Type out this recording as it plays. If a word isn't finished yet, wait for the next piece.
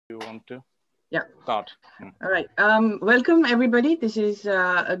You want to start? Mm. All right. Welcome, everybody. This is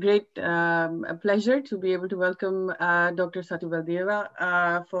a great a pleasure to be able to welcome Dr.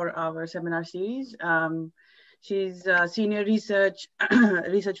 Satybaldieva for our seminar series. She's a senior research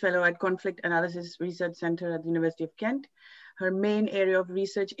fellow at Conflict Analysis Research Center at the University of Kent. Her main area of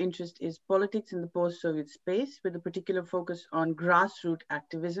research interest is politics in the post-Soviet space, with a particular focus on grassroots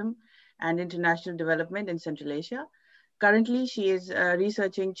activism and international development in Central Asia. Currently, she is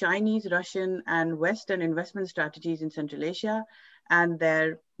researching Chinese, Russian, and Western investment strategies in Central Asia and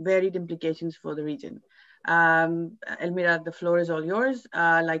their varied implications for the region. Elmira, the floor is all yours.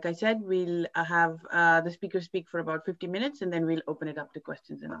 Like I said, we'll have the speaker speak for about 50 minutes, and then we'll open it up to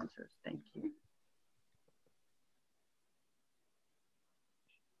questions and answers. Thank you.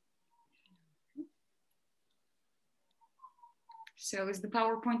 So is the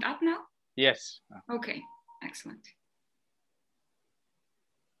PowerPoint up now? Yes. Okay, excellent.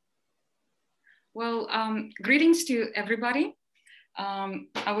 Well, greetings to everybody.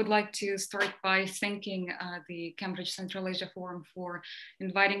 I would like to start by thanking the Cambridge Central Asia Forum for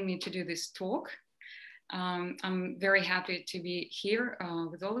inviting me to do this talk. I'm very happy to be here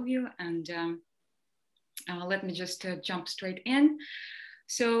with all of you, and let me just jump straight in.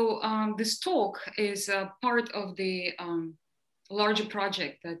 So this talk is part of the larger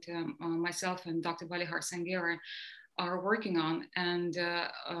project that myself and Dr. Valihar Sangera are working on, and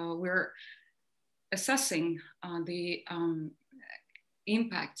we're assessing the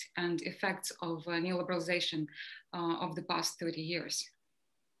impact and effects of neoliberalization of the past 30 years.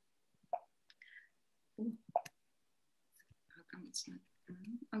 How come it's not?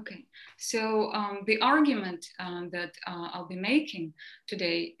 Okay, so the argument that I'll be making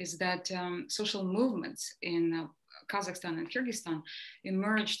today is that social movements in Kazakhstan and Kyrgyzstan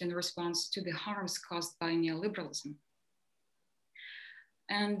emerged in response to the harms caused by neoliberalism.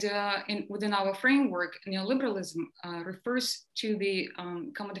 And within our framework, neoliberalism refers to the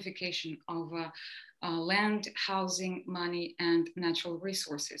commodification of land, housing, money, and natural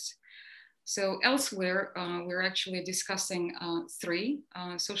resources. So elsewhere, we're actually discussing three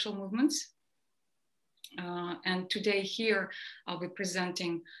social movements. And today here, I'll be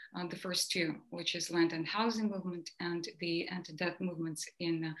presenting the first two, which is land and housing movement and the anti-debt movements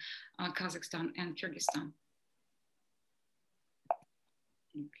in Kazakhstan and Kyrgyzstan.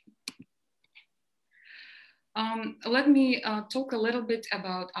 Let me talk a little bit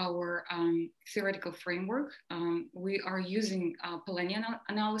about our theoretical framework. We are using Polanyi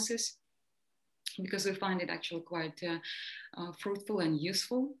analysis because we find it actually quite fruitful and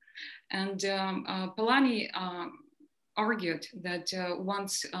useful. And Polanyi argued that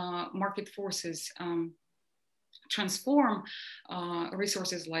once market forces transform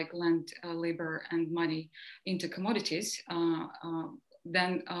resources like land, labor, and money into commodities,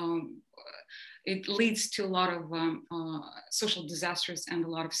 then it leads to a lot of social disasters and a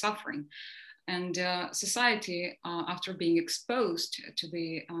lot of suffering. And society, after being exposed to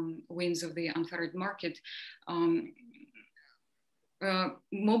the winds of the unfettered market,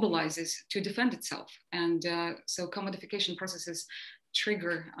 mobilizes to defend itself. And so commodification processes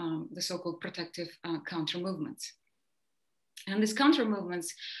trigger the so-called protective counter movements. And these counter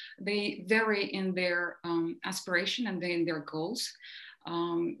movements, they vary in their aspiration and in their goals.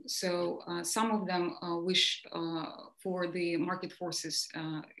 So some of them wish for the market forces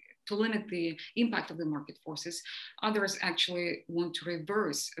to limit the impact of the market forces. Others actually want to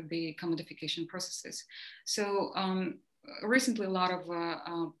reverse the commodification processes. So recently, a lot of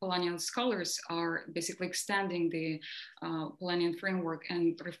Polanyian scholars are basically extending the Polanyian framework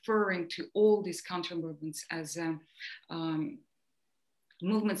and referring to all these counter movements as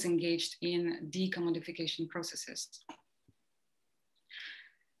movements engaged in decommodification processes.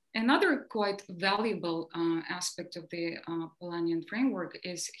 Another quite valuable aspect of the Polanyian framework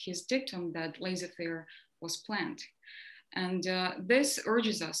is his dictum that laissez-faire was planned. And this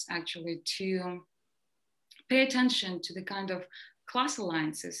urges us actually to pay attention to the kind of class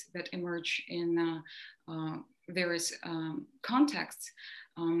alliances that emerge in various contexts.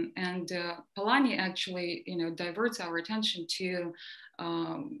 And Polanyi actually, diverts our attention to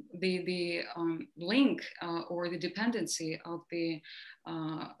the link or the dependency of the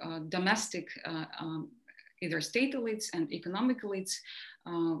domestic either state elites and economic elites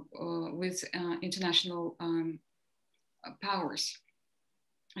with international powers.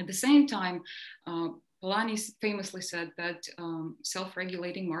 At the same time, Polanyi famously said that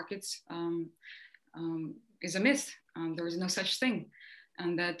self-regulating markets is a myth. There is no such thing.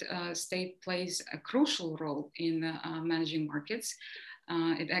 And that state plays a crucial role in managing markets.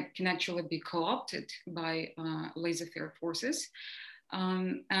 It can actually be co-opted by laissez-faire forces.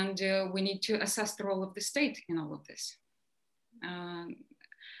 And we need to assess the role of the state in all of this.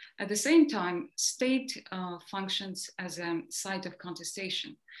 At the same time, state functions as a site of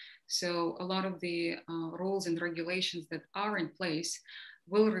contestation. So a lot of the rules and regulations that are in place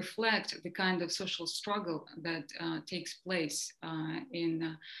will reflect the kind of social struggle that takes place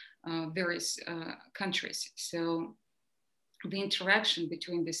in various countries. So the interaction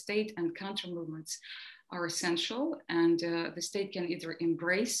between the state and counter movements are essential, and the state can either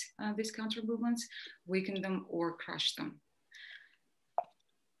embrace these counter movements, weaken them, or crush them.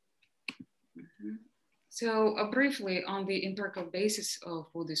 So briefly on the empirical basis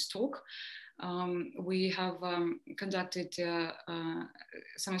for this talk, we have conducted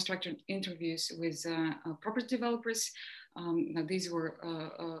semi-structured interviews with property developers. These were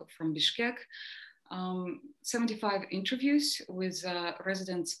from Bishkek. 75 interviews with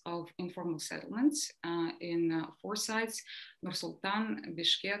residents of informal settlements in 4 sites: Nur-Sultan,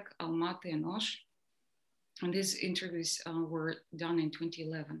 Bishkek, Almaty, and Osh. And these interviews were done in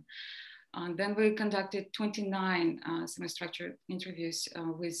 2011. Then we conducted 29 semi-structured interviews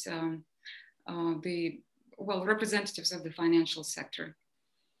with the representatives of the financial sector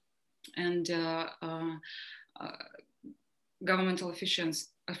and governmental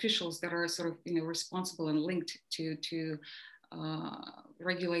officials that are sort of responsible and linked to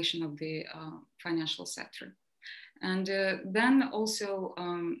regulation of the financial sector. And then also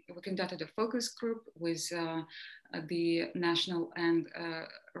we conducted a focus group with the national and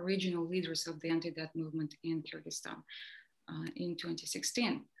regional leaders of the anti-debt movement in Kyrgyzstan in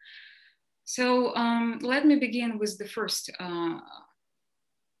 2016. So let me begin with the first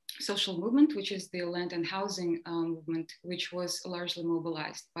social movement, which is the land and housing movement, which was largely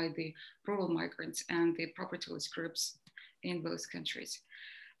mobilized by the rural migrants and the propertyless groups in both countries.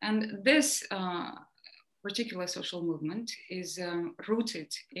 And this particular social movement is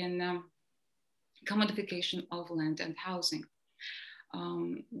rooted in commodification of land and housing.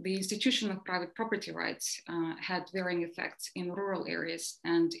 The institution of private property rights had varying effects in rural areas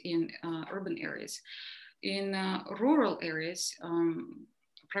and in urban areas. In rural areas,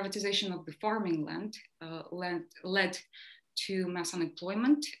 privatization of the farming land led to mass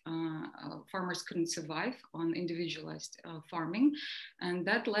unemployment. Farmers couldn't survive on individualized farming, and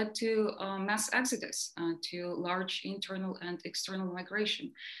that led to mass exodus, to large internal and external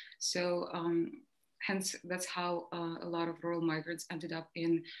migration. So hence, that's how a lot of rural migrants ended up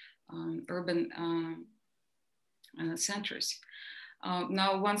in urban centers.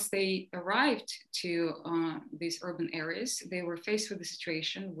 Now, once they arrived to these urban areas, they were faced with a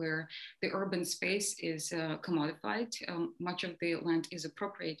situation where the urban space is commodified. Much of the land is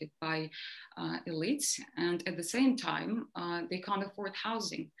appropriated by elites, and at the same time, they can't afford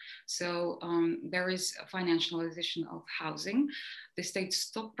housing. So there is a financialization of housing. The state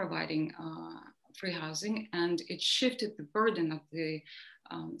stopped providing free housing, and it shifted the burden of the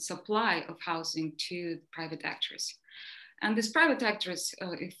supply of housing to private actors. And these private actors,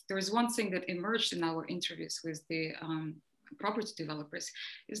 if there is one thing that emerged in our interviews with the property developers,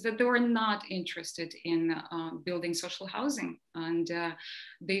 is that they were not interested in building social housing. And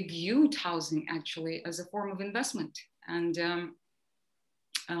they viewed housing actually as a form of investment. And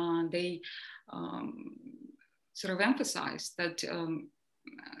they sort of emphasized that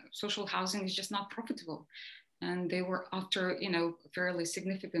social housing is just not profitable. And they were after, fairly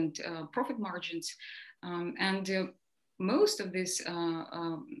significant profit margins. Most of these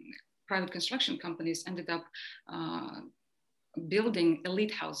private construction companies ended up building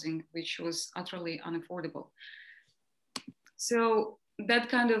elite housing, which was utterly unaffordable. So that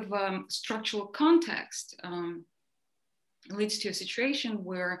kind of structural context leads to a situation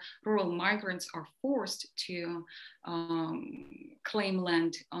where rural migrants are forced to claim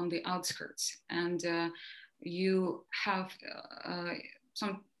land on the outskirts. And you have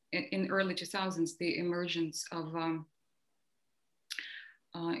in early 2000s, the emergence of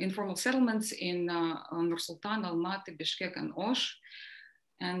informal settlements in Nur-Sultan, Almaty, Bishkek, and Osh.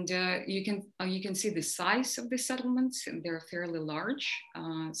 And you can see the size of the settlements. They're fairly large.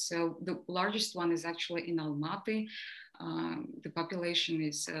 So the largest one is actually in Almaty. The population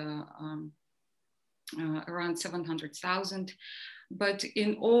is around 700,000. But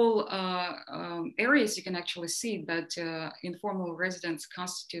in all areas, you can actually see that informal residents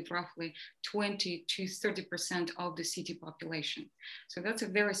constitute roughly 20 to 30% of the city population. So that's a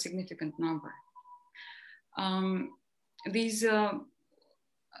very significant number. These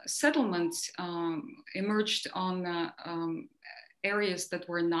settlements emerged on areas that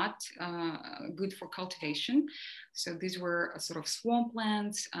were not good for cultivation. So these were sort of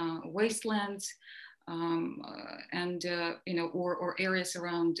swamplands, wastelands. and or areas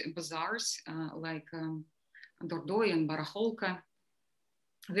around bazaars like Dordoy and Baracholka,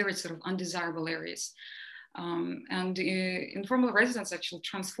 very sort of undesirable areas. And informal residents actually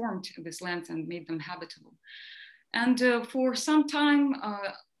transformed this land and made them habitable. And for some time,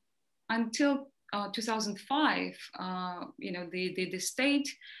 until 2005, the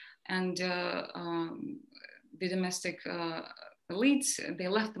state and the domestic elites, they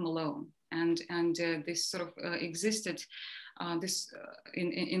left them alone, and this sort of existed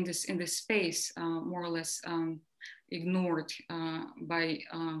in this space, more or less ignored by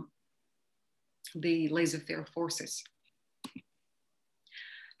the laissez-faire forces.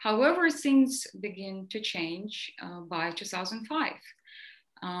 However, things begin to change by 2005.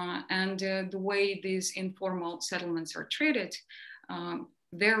 And the way these informal settlements are treated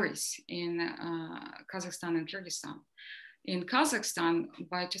varies in Kazakhstan and Kyrgyzstan. In Kazakhstan,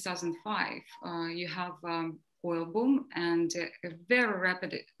 by 2005, you have oil boom and a very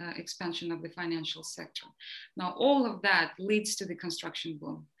rapid expansion of the financial sector. Now, all of that leads to the construction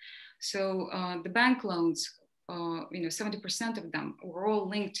boom. So the bank loans, 70% of them were all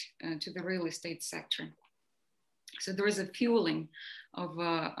linked to the real estate sector. So there is a fueling of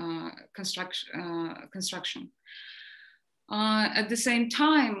construction. At the same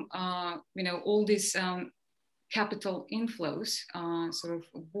time, all these capital inflows sort of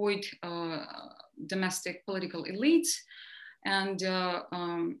buoyed domestic political elites, and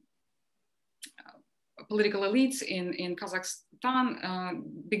political elites in Kazakhstan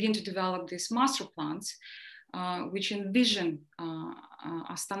begin to develop these master plans, which envision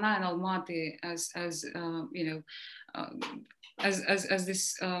Astana and Almaty as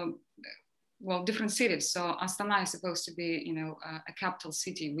this different cities. So Astana is supposed to be a capital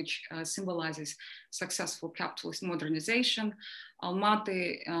city, which symbolizes successful capitalist modernization.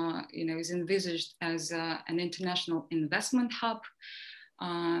 Almaty is envisaged as an international investment hub.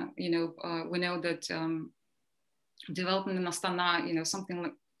 We know that development in Astana, something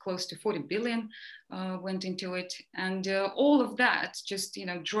like close to 40 billion went into it, and all of that just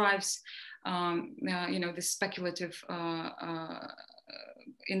drives the speculative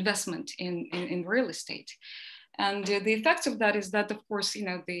investment in real estate. And the effects of that is that, of course,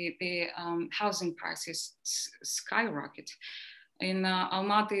 the housing prices skyrocket. In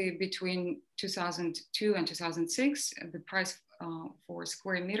Almaty between 2002 and 2006, the price for a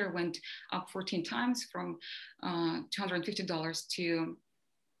square meter went up 14 times, from $250 to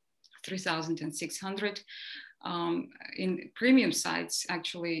 $3,600. In premium sites,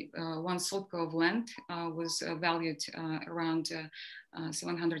 actually, one sotka of land was valued around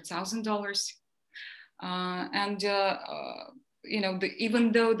 $700,000. And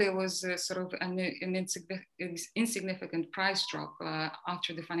even though there was sort of an insignificant price drop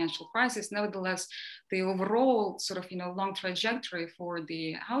after the financial crisis, nevertheless, the overall sort of long trajectory for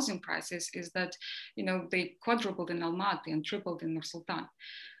the housing prices is that they quadrupled in Almaty and tripled in Nur-Sultan.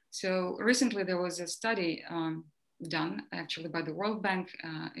 So recently there was a study done actually by the World Bank.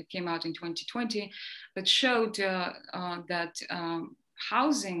 It came out in 2020 that showed that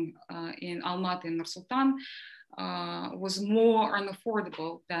housing in Almaty and Nur-Sultan was more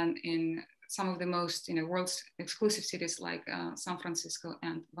unaffordable than in some of the most world's exclusive cities like San Francisco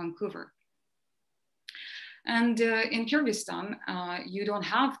and Vancouver. And in Kyrgyzstan, you don't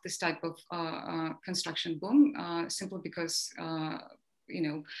have this type of construction boom simply because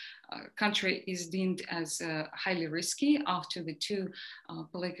country is deemed as highly risky after the two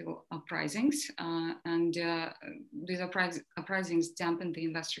political uprisings, and these uprisings dampened the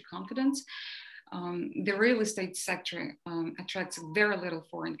investor confidence. The real estate sector attracts very little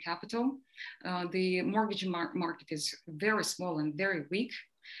foreign capital. The mortgage market is very small and very weak.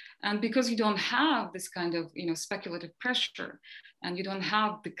 And because you don't have this kind of speculative pressure, and you don't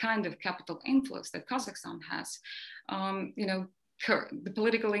have the kind of capital inflows that Kazakhstan has, the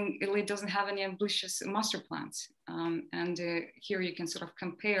political elite doesn't have any ambitious master plans. And here you can sort of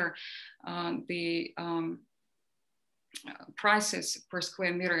compare the prices per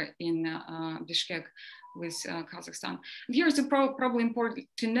square meter in Bishkek with Kazakhstan. And here it's probably important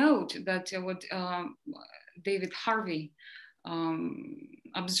to note that what David Harvey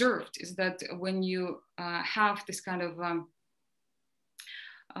observed is that when you have this kind of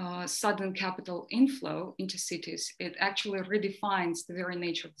sudden capital inflow into cities, it actually redefines the very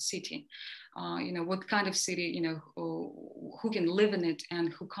nature of the city. What kind of city, who can live in it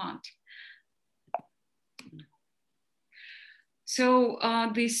and who can't. So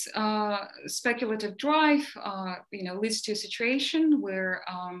this speculative drive, leads to a situation where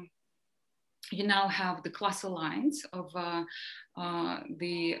you now have the class alliance of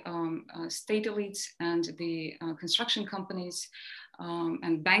the state elites and the construction companies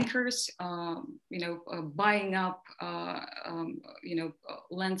and bankers, buying up,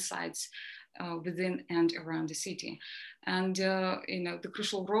 land sites within and around the city. And, the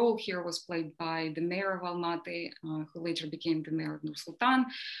crucial role here was played by the mayor of Almaty, who later became the mayor of Nur-Sultan,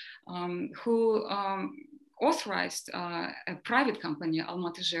 who authorized a private company,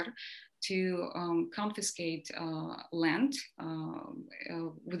 Almaty to confiscate land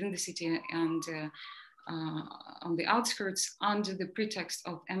within the city and on the outskirts under the pretext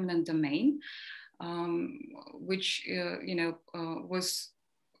of eminent domain, which was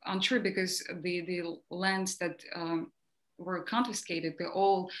untrue, because the lands that were confiscated, they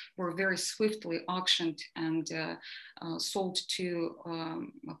all were very swiftly auctioned and sold to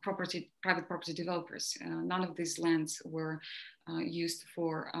private property developers. None of these lands were used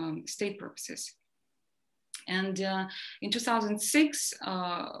for state purposes. And in 2006,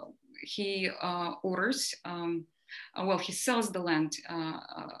 he orders, he sells the land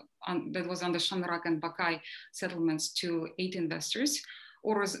that was on the Shamrak and Bakay settlements to 8 investors,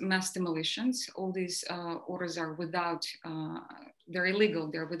 orders mass demolitions. All these orders are without, they're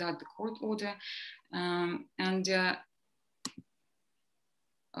illegal, they're without the court order.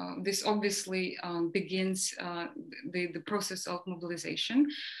 This obviously begins the process of mobilization,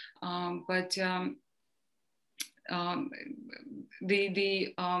 but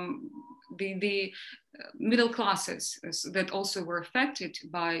the middle classes that also were affected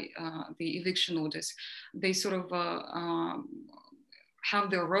by the eviction orders, they sort of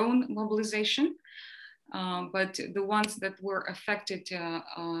have their own mobilization, but the ones that were affected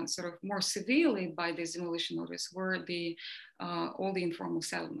sort of more severely by these demolition orders were all the informal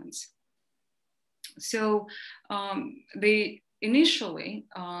settlements. So they initially,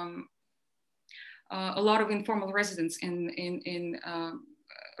 a lot of informal residents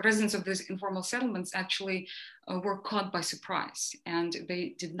residents of these informal settlements actually were caught by surprise, and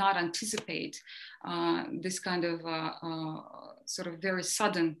they did not anticipate this kind of sort of very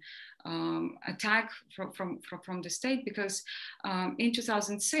sudden attack from the state, because in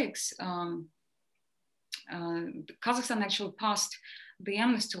 2006, Kazakhstan actually passed the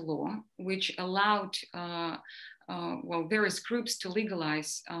amnesty law, which allowed various groups to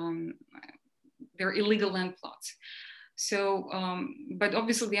legalize their illegal land plots. So, but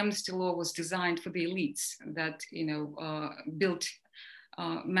obviously the amnesty law was designed for the elites that, built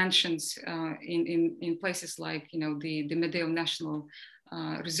mansions in places like, the Medeo National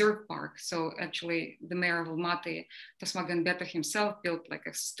Reserve Park. So actually the mayor of Almaty, Tasmaganbetov himself, built like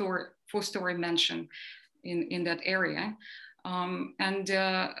a 4-story mansion in that area.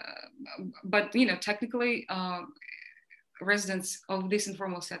 But, technically, residents of these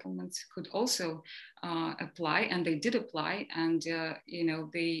informal settlements could also apply, and they did apply, and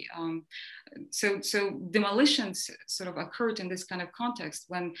so demolitions sort of occurred in this kind of context,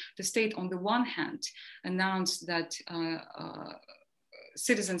 when the state on the one hand announced that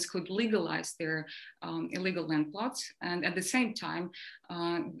citizens could legalize their illegal land plots, and at the same time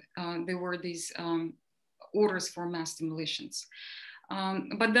there were these orders for mass demolitions.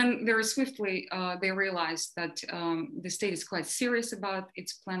 But then very swiftly, they realized that the state is quite serious about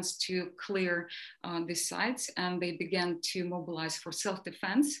its plans to clear these sites, and they began to mobilize for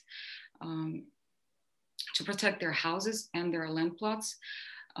self-defense, to protect their houses and their land plots.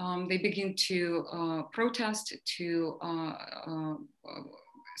 They begin to protest, to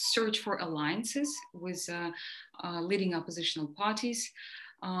search for alliances with leading oppositional parties.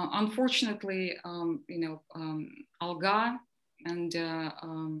 Unfortunately, Alga and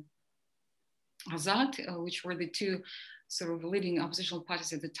Azad, which were the 2 sort of leading oppositional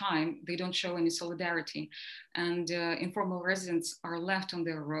parties at the time, they don't show any solidarity, and informal residents are left on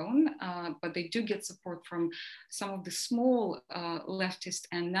their own, but they do get support from some of the small leftist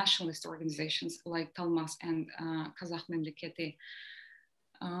and nationalist organizations like Talmas and Kazakh Memleketi.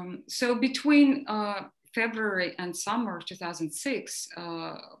 So between February and summer of 2006,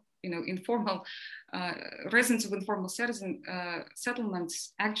 informal residents of informal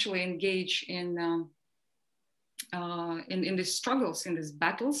settlements actually engage in these struggles, in these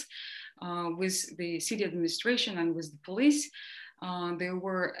battles with the city administration and with the police. There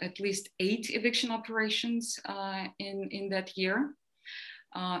were at least 8 eviction operations in that year,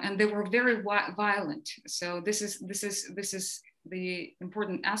 and they were very violent. So this is the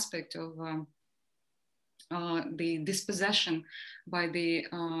important aspect of the dispossession by the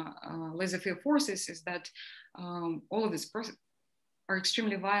laissez-faire forces, is that all of these are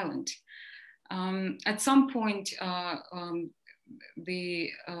extremely violent. At some point,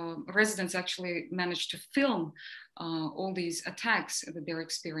 the residents actually managed to film all these attacks that they're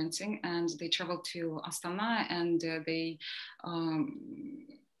experiencing, and they traveled to Astana, and they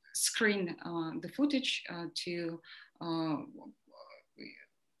screen the footage to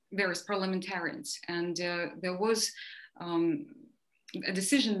various parliamentarians. And there was a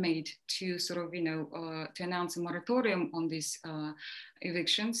decision made to sort of, to announce a moratorium on these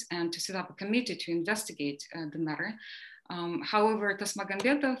evictions and to set up a committee to investigate the matter. However,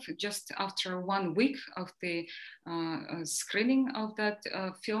 Tasmagambetov, just after 1 week of the screening of that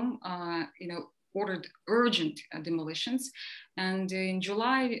film, ordered urgent demolitions. And in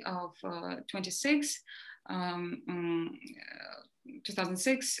July of 2006,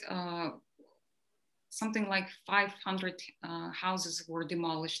 something like 500 houses were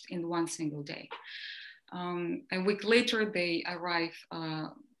demolished in one single day. A week later, they arrive,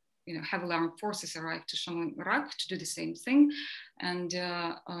 heavily armed forces arrived to Shamrak to do the same thing. And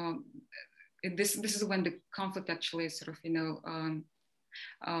this is when the conflict actually sort of,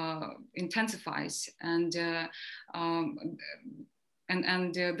 intensifies. And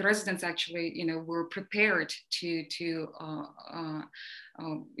the residents actually, were prepared to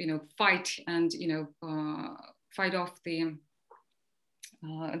fight and, fight off the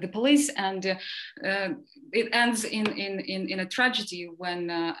police, and it ends in a tragedy when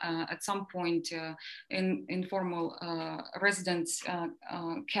at some point informal residents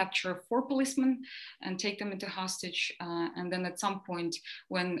capture 4 policemen and take them into hostage, and then at some point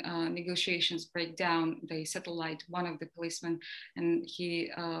when negotiations break down, they satellite one of the policemen, and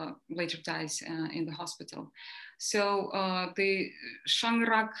he later dies in the hospital. So the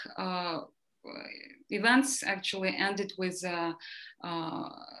Shangrak events actually ended with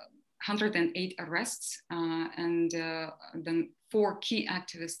 108 arrests, and then 4 key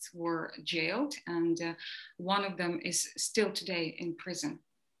activists were jailed, and one of them is still today in prison.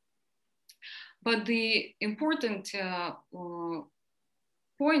 But the important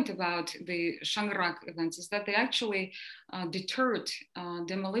point about the Shangrak events is that they actually deterred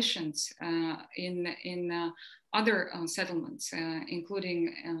demolitions in other settlements,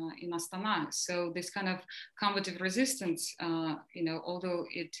 including in Astana. So this kind of combative resistance, although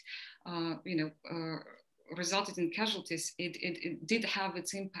it, resulted in casualties, it did have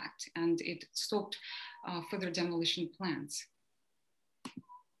its impact, and it stopped further demolition plans.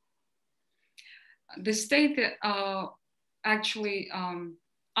 The state actually,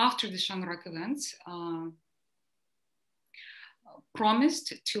 after the Shangrak events,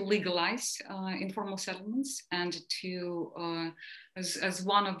 promised to legalize informal settlements, and to, as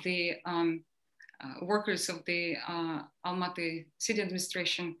one of the workers of the Almaty city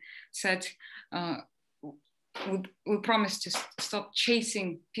administration said, we promised to stop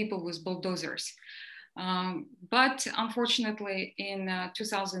chasing people with bulldozers. But unfortunately, in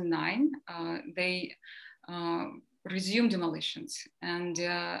 2009, they resumed demolitions, and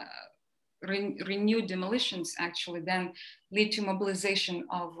renewed demolitions actually then lead to mobilization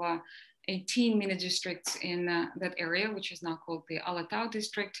of 18 mini districts in that area, which is now called the Alatau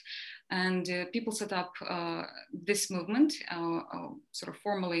district. And people set up this movement, sort of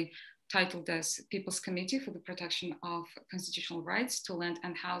formally titled as People's Committee for the Protection of Constitutional Rights to Land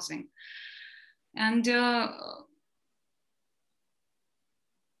and Housing. And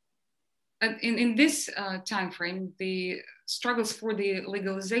in this time frame, the struggles for the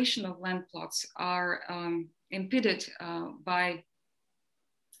legalization of land plots are impeded by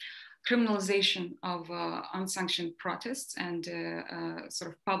criminalization of unsanctioned protests and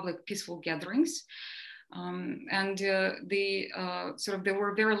sort of public peaceful gatherings. There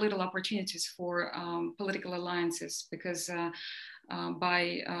were very little opportunities for political alliances, because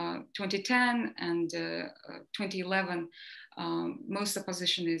by 2010 and 2011, most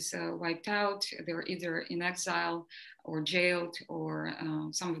opposition is wiped out. They're either in exile or jailed, or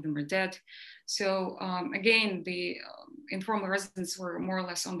some of them are dead. So again, the informal residents were more or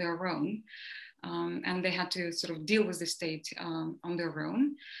less on their own, and they had to sort of deal with the state on their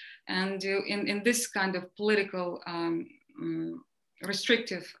own. And in this kind of political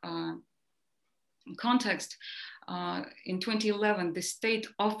restrictive context, in 2011, the state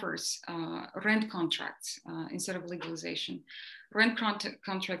offers rent contracts instead of legalization. Rent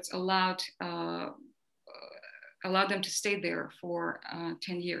contracts allowed them to stay there for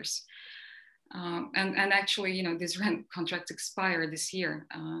 10 years. And actually, these rent contracts expire this year.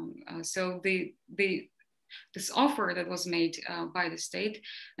 So this offer that was made by the state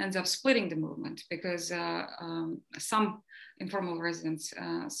ends up splitting the movement, because some informal residents,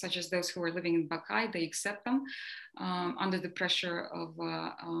 such as those who are living in Bakai, they accept them under the pressure of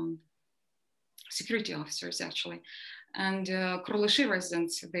security officers actually. And Kurulushi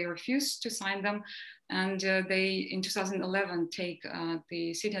residents, they refused to sign them. And they, in 2011, take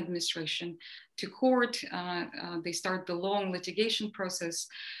the city administration to court. They start the long litigation process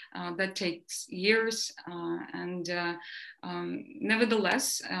that takes years.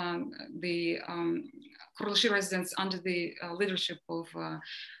 Nevertheless, the Kurulushi residents, under the leadership of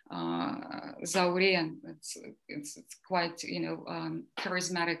Zaurian, it's quite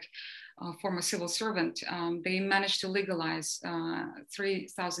charismatic former civil servant, they managed to legalize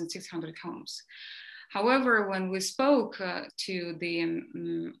 3,600 homes. However, when we spoke to the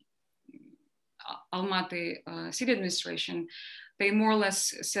Almaty city administration, they more or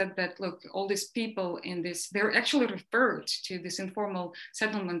less said that, look, all these people in this, they're actually referred to these informal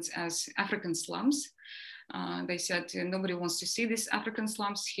settlements as African slums. They said nobody wants to see these African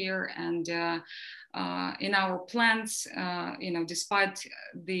slums here, and in our plans, despite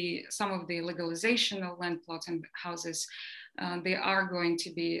some of the legalization of land plots and houses, they are going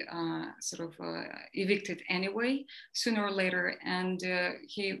to be evicted anyway, sooner or later. And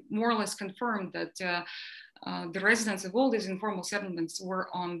he more or less confirmed that the residents of all these informal settlements were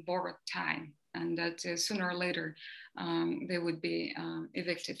on borrowed time, and that sooner or later they would be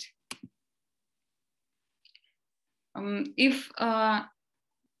evicted. If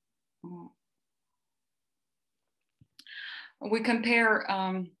we compare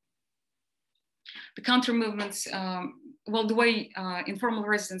the counter movements, well, the way informal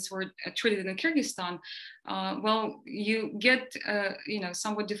residents were treated in Kyrgyzstan, well, you get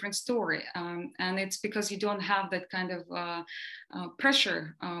somewhat different story, and it's because you don't have that kind of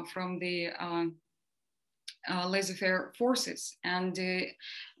pressure from the laissez-faire forces. And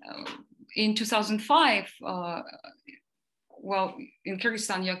in 2005, well, in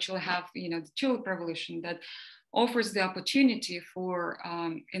Kyrgyzstan, you actually have the tulip revolution that offers the opportunity for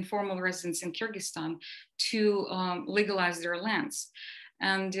informal residents in Kyrgyzstan to legalize their lands.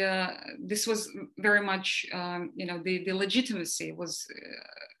 And this was very much, the legitimacy was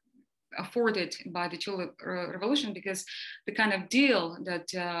afforded by the tulip revolution, because the kind of deal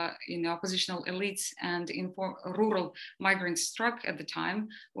that oppositional elites and rural migrants struck at the time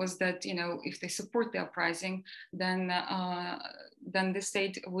was that if they support the uprising, then the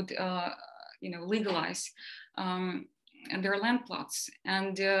state would legalize and their land plots.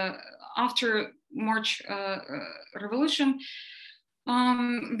 And after March Revolution,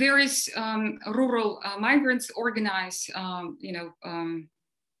 various rural migrants organize,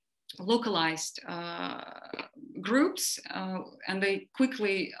 localized groups, and they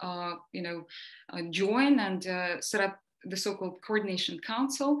quickly, join and set up the so-called Coordination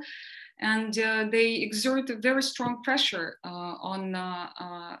Council, and they exert a very strong pressure on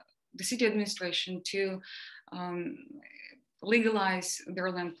the city administration to legalize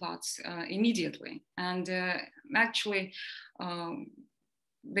their land plots immediately. And actually,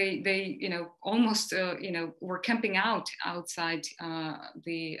 they almost were camping outside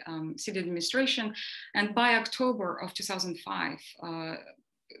the city administration, and by October of 2005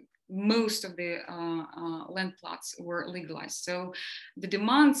 most of the land plots were legalized. So the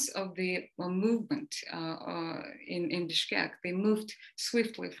demands of the movement in Bishkek, they moved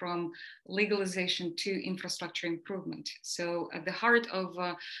swiftly from legalization to infrastructure improvement. So at the heart of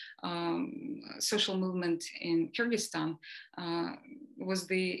social movement in Kyrgyzstan was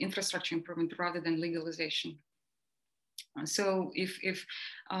the infrastructure improvement rather than legalization. So if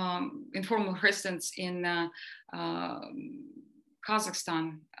informal residents in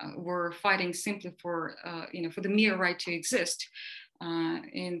Kazakhstan were fighting simply for for the mere right to exist,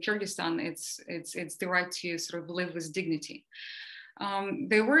 in Kyrgyzstan it's the right to sort of live with dignity.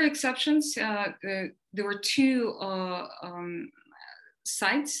 There were exceptions. There were two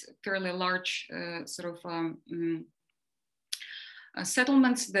sites, fairly large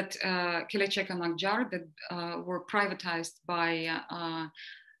settlements, that Kelechek and Akjar, that were privatized by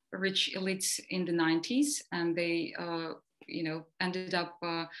rich elites in the 90s, and they ended up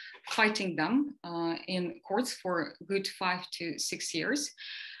fighting them in courts for a good 5 to 6 years.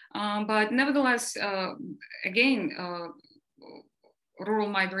 But nevertheless, again, rural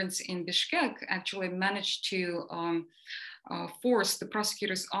migrants in Bishkek actually managed to force the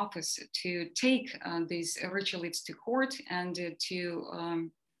prosecutor's office to take these rich elites to court and to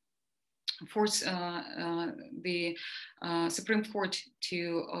force the Supreme Court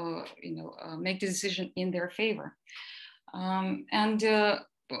to make the decision in their favor.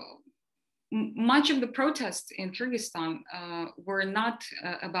 Much of the protests in Kyrgyzstan were not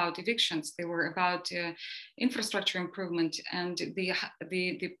about evictions. They were about infrastructure improvement, and the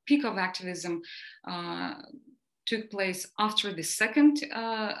peak of activism took place after the second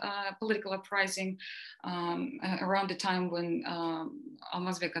political uprising, around the time when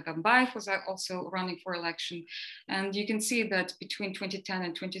Almazbek Atambayev was also running for election. And you can see that between 2010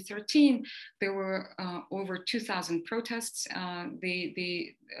 and 2013, there were over 2,000 protests.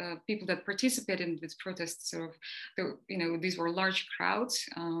 The people that participated in these protests, these were large crowds.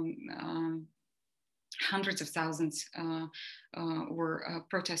 Hundreds of thousands were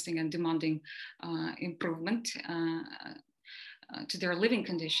protesting and demanding improvement to their living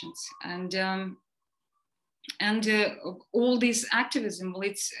conditions. And all this activism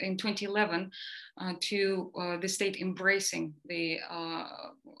leads in 2011 to the state embracing the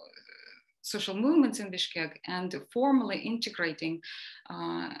social movements in Bishkek and formally integrating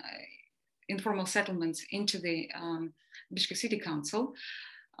informal settlements into the Bishkek City Council,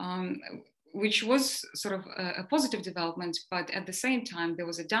 which was sort of a positive development, but at the same time, there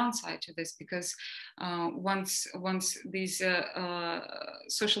was a downside to this because once these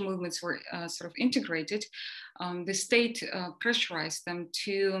social movements were sort of integrated, the state pressurized them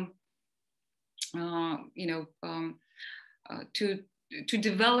to, to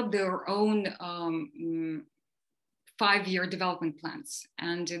develop their own 5-year development plans,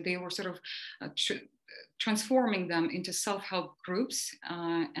 and they were sort of transforming them into self-help groups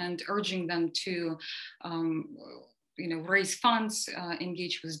and urging them to, raise funds,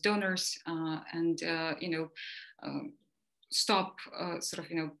 engage with donors, and stop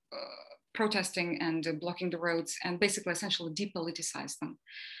protesting and blocking the roads, and basically essentially depoliticize them.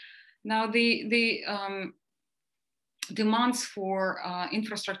 Now the demands for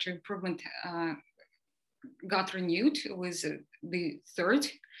infrastructure improvement got renewed with the third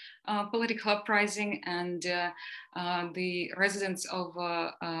political uprising, and the residents of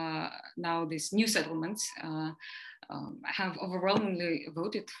now these new settlements have overwhelmingly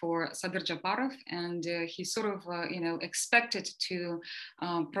voted for Sadir Japarov, and he sort of expected to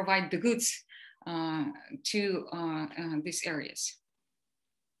provide the goods to these areas.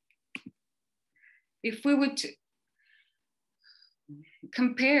 If we would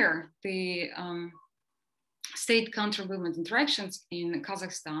compare the state counter-movement interactions in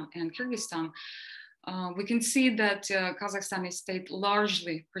Kazakhstan and Kyrgyzstan, we can see that Kazakhstani state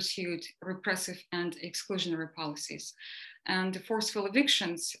largely pursued repressive and exclusionary policies, and forceful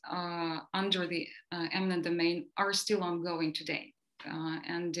evictions under the eminent domain are still ongoing today,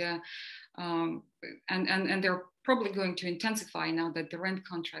 and they're probably going to intensify now that the rent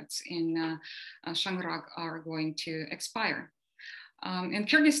contracts in Shangrak are going to expire. In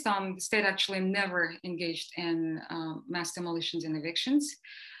Kyrgyzstan, the state actually never engaged in mass demolitions and evictions.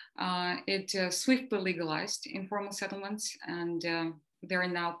 It swiftly legalized informal settlements, and they're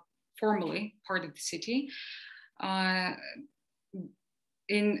now formally part of the city.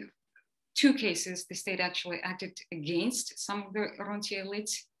 In 2 cases, the state actually acted against some of the rentier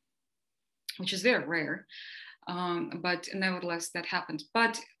elites, which is very rare, but nevertheless that happened.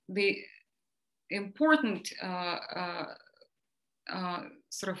 But the important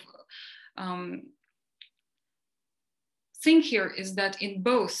thing here is that in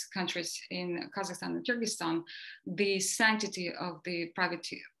both countries, in Kazakhstan and Kyrgyzstan, the sanctity of the private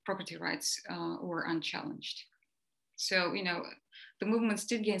property rights were unchallenged. So, the movements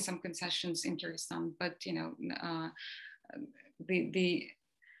did gain some concessions in Kyrgyzstan, but, the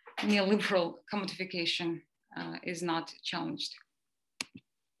neoliberal commodification is not challenged.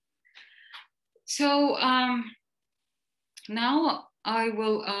 So now I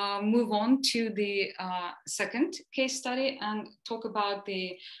will move on to the second case study and talk about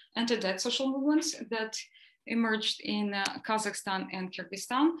the anti-debt social movements that emerged in Kazakhstan and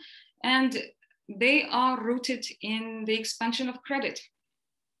Kyrgyzstan. And they are rooted in the expansion of credit,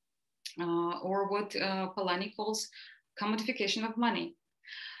 or what Polanyi calls commodification of money.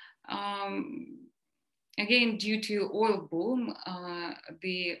 Again, due to oil boom,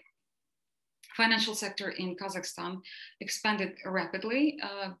 the financial sector in Kazakhstan expanded rapidly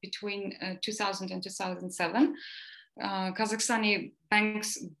between 2000 and 2007. Kazakhstani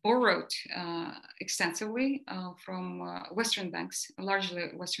banks borrowed extensively from Western banks, largely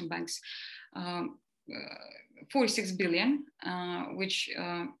Western banks, 46 billion, which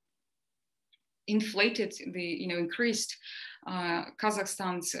inflated the, increased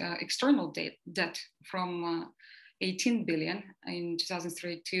Kazakhstan's external debt from 18 billion in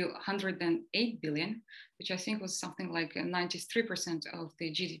 2003 to 108 billion, which I think was something like 93% of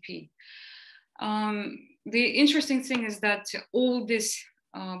the GDP. The interesting thing is that all this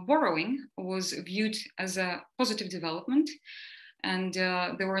borrowing was viewed as a positive development, and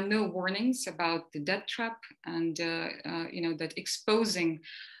there were no warnings about the debt trap, and that exposing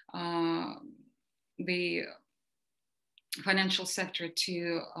the financial sector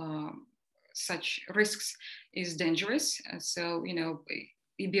to such risks is dangerous. So,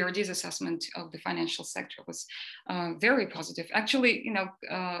 EBRD's assessment of the financial sector was very positive. Actually,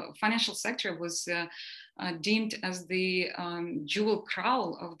 financial sector was deemed as the jewel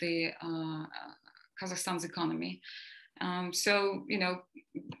crown of the Kazakhstan's economy. So,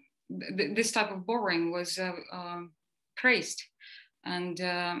 this type of borrowing was praised, and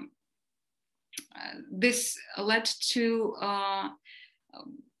this led to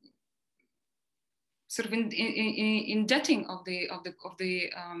sort of indebting of the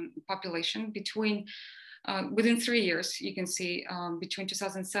population between within 3 years. You can see between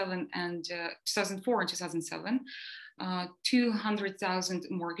 2007 and 2004 and 2007, 200,000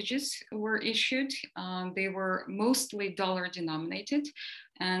 mortgages were issued. They were mostly dollar denominated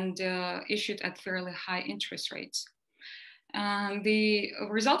and issued at fairly high interest rates. The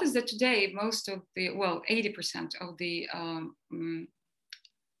result is that today, most of the, 80% of the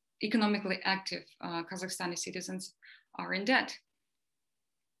economically active Kazakhstani citizens are in debt.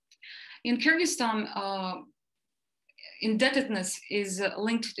 In Kyrgyzstan, indebtedness is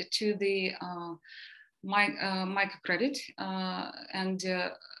linked to the microcredit and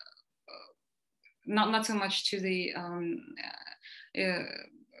not so much to the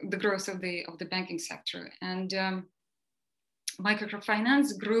growth of the banking sector. And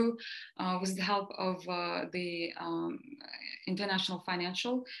microfinance grew with the help of the international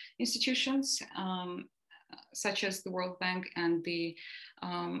financial institutions, such as the World Bank and the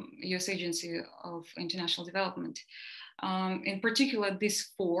US Agency of International Development. In particular,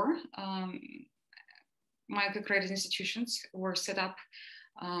 these four microcredit institutions were set up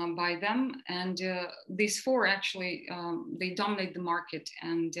by them, and these four actually they dominate the market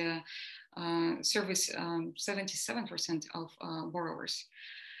and service 77% of borrowers.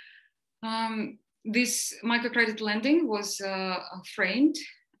 This microcredit lending was framed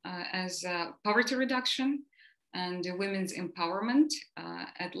as poverty reduction and women's empowerment,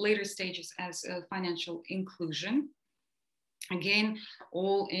 at later stages as financial inclusion. Again,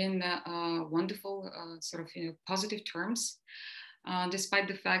 all in wonderful sort of positive terms, despite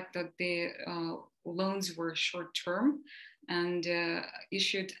the fact that the loans were short-term and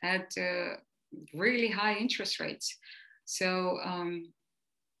issued at really high interest rates. So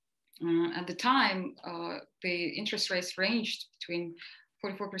at the time, the interest rates ranged between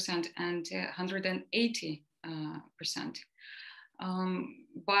 44% and 180%.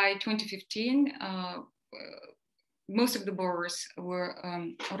 By 2015, most of the borrowers were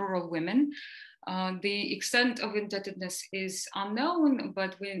rural women. The extent of indebtedness is unknown,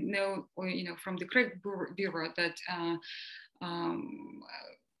 but we know, from the Credit Bureau that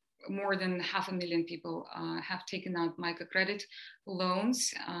more than 500,000 people have taken out microcredit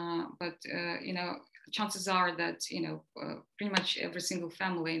loans. But chances are that pretty much every single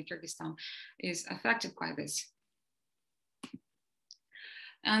family in Kyrgyzstan is affected by this.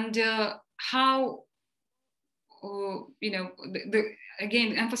 And how,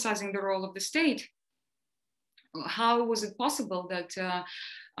 again, emphasizing the role of the state, how was it possible that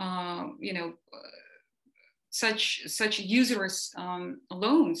such usurious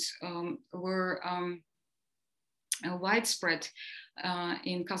loans were widespread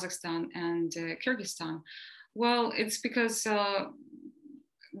in Kazakhstan and Kyrgyzstan? Well, it's because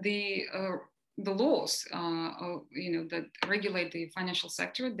the laws that regulate the financial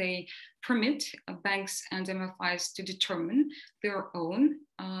sector, they permit banks and MFIs to determine their own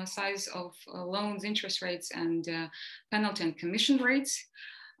size of loans, interest rates, and penalty and commission rates.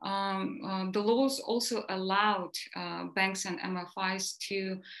 The laws also allowed banks and MFIs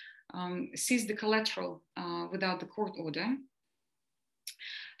to seize the collateral without the court order.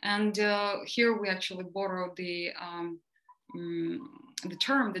 And here we actually borrowed the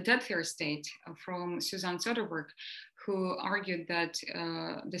term, the debt-fair state, from Susan Soderberg, who argued that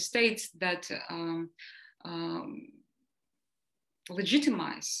the states that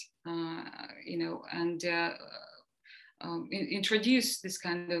legitimize, and introduce this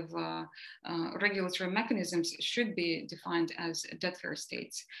kind of regulatory mechanisms should be defined as debt-fair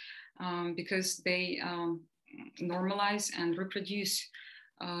states, because they normalize and reproduce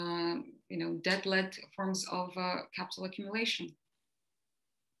debt-led forms of capital accumulation.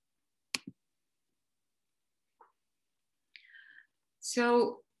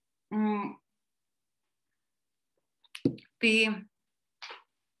 So the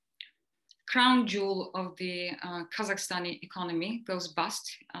crown jewel of the Kazakhstani economy goes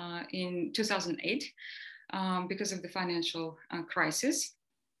bust in 2008 because of the financial crisis.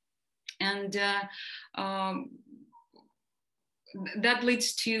 And that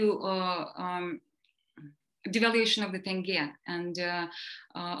leads to devaluation of the tenge, and a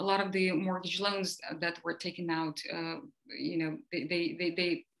lot of the mortgage loans that were taken out,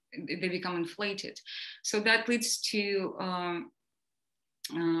 they become inflated. So that leads to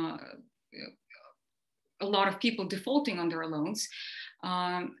a lot of people defaulting on their loans.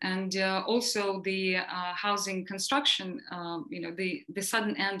 And also the housing construction, the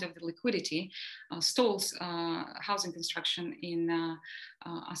sudden end of the liquidity stalls housing construction in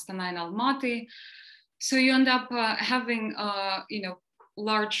Astana and Almaty. So you end up having,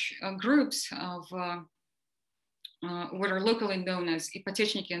 large groups of what are locally known as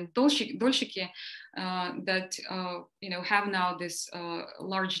ipotechniki and dolshiki that have now this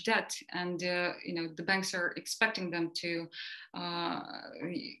large debt, and the banks are expecting them to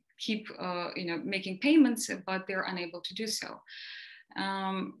keep making payments, but they're unable to do so.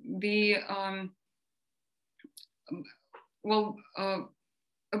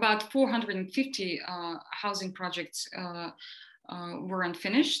 About 450 housing projects were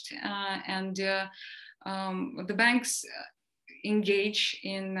unfinished, and the banks engage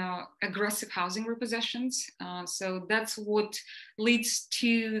in aggressive housing repossessions. So that's what leads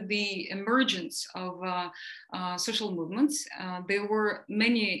to the emergence of social movements. There were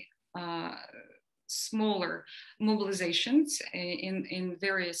many smaller mobilizations in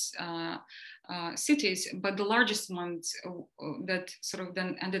various cities, but the largest ones that sort of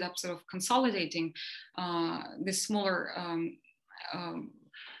then ended up sort of consolidating the smaller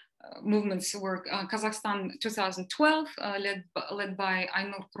movements were Kazakhstan 2012, led by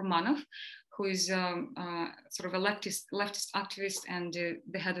Aynur Kurmanov, who is sort of a leftist activist and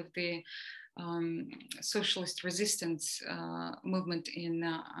the head of the socialist resistance movement in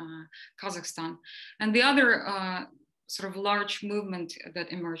Kazakhstan. And the other sort of large movement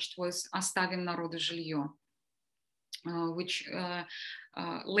that emerged was Оставим народу жилье, which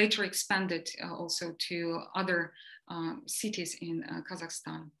later expanded also to other cities in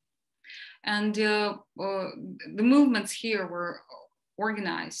Kazakhstan. And the movements here were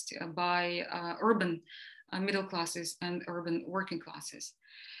organized by urban middle classes and urban working classes.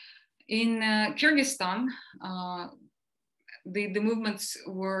 In Kyrgyzstan, the movements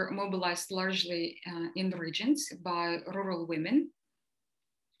were mobilized largely in the regions by rural women.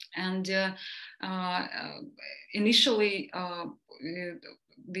 And initially,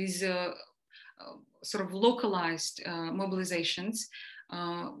 these sort of localized mobilizations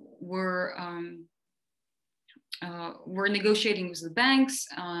were negotiating with the banks,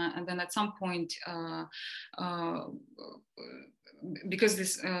 and then at some point, because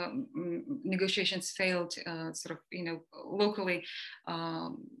these negotiations failed, locally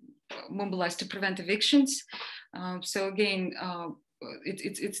mobilized to prevent evictions. So again,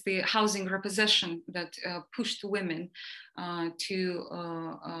 it's the housing repossession that pushed women to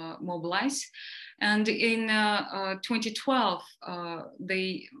mobilize. And in 2012,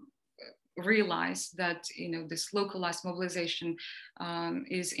 they realized that this localized mobilization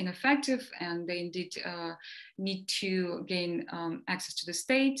is ineffective, and they indeed need to gain access to the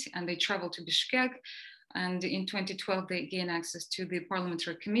state, and they travel to Bishkek. And in 2012, they gain access to the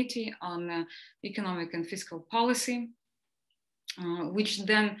Parliamentary Committee on Economic and Fiscal Policy, which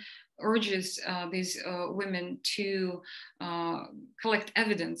then urges these women to collect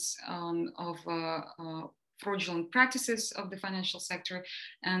evidence of fraudulent practices of the financial sector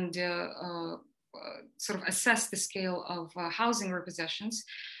and sort of assess the scale of housing repossessions,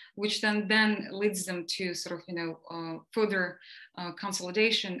 which then leads them to sort of further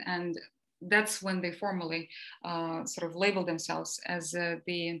consolidation. And that's when they formally sort of label themselves as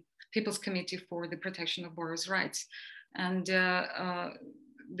the People's Committee for the Protection of Borrowers' Rights. And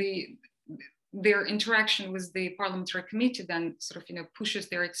their interaction with the Parliamentary Committee then sort of pushes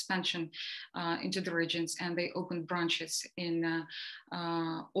their expansion into the regions, and they opened branches in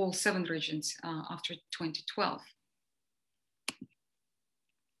all 7 regions after 2012.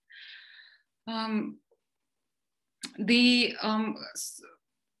 The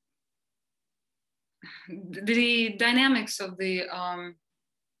dynamics of the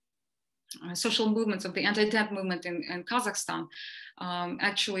social movements of the anti-debt movement in Kazakhstan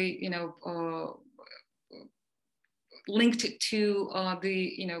actually, linked to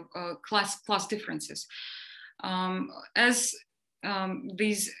the class differences. As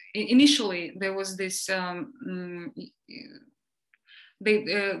these initially there was this the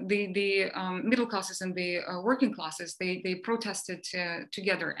middle classes and the working classes, they protested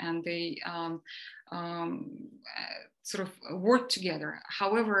together, and they sort of worked together.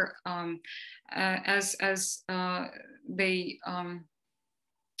 However, as they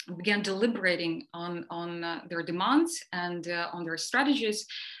began deliberating on their demands and on their strategies,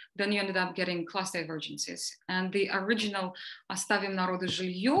 then you ended up getting class divergences. And the original Оставим народу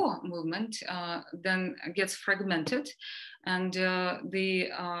жилье movement then gets fragmented, and the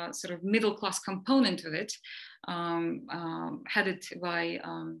sort of middle class component of it, headed by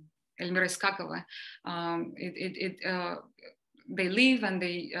Elmira Skakova, they leave and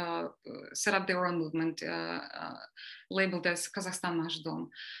they set up their own movement labeled as Kazakhstan Nash Dom.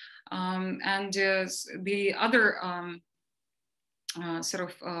 And the other sort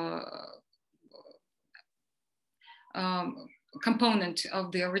of component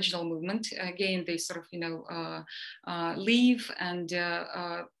of the original movement, again, they sort of, leave, and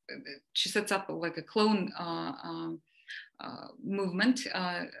she sets up like a clone movement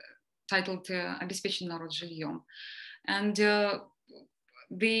titled Обеспечен народ жильем. And the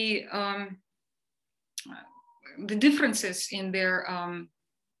differences in their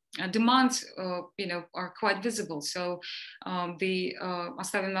demands, are quite visible. So the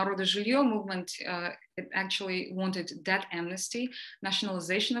Оставим народу жилье movement, it actually wanted debt amnesty,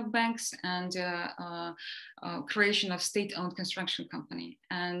 nationalization of banks, and creation of state-owned construction company.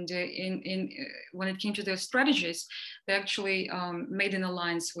 And when it came to their strategies, they actually made an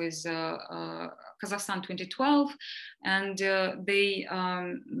alliance with Kazakhstan 2012, and they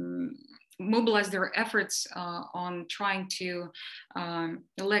mobilize their efforts on trying to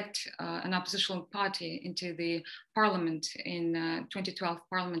elect an oppositional party into the parliament in 2012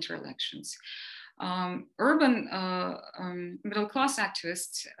 parliamentary elections. Urban middle class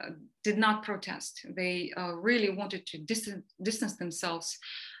activists did not protest. They really wanted to distance themselves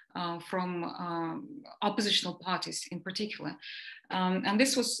from oppositional parties in particular. And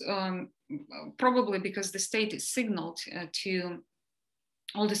this was probably because the state signaled to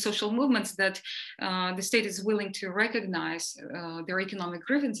all the social movements that the state is willing to recognize their economic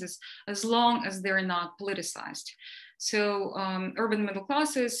grievances as long as they're not politicized. So urban middle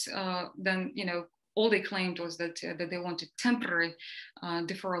classes, then, all they claimed was that they wanted temporary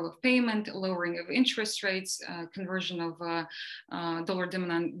deferral of payment, lowering of interest rates, conversion of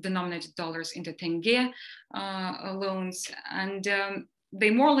dollar-denominated dollars into tenge loans. And they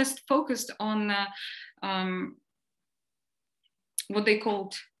more or less focused on what they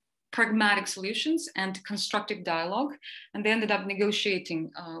called pragmatic solutions and constructive dialogue. And they ended up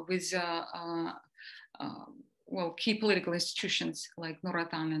negotiating with key political institutions like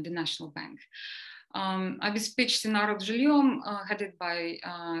Nuratan and the National Bank. Обеспечьте народ жильем, headed by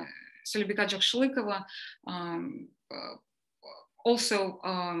Sulybeka Jakshlikova, also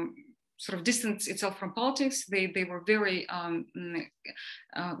sort of distanced itself from politics. They were very,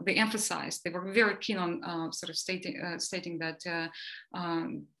 they emphasized, they were very keen on sort of stating that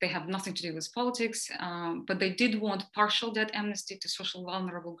they have nothing to do with politics, but they did want partial debt amnesty to social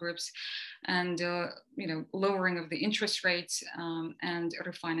vulnerable groups, and lowering of the interest rates, and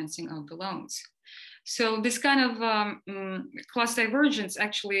refinancing of the loans. So this kind of class divergence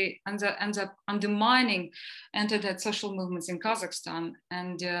actually ends up undermining anti-debt social movements in Kazakhstan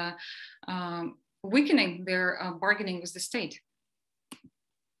and weakening their bargaining with the state.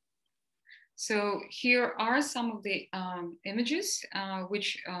 So here are some of the images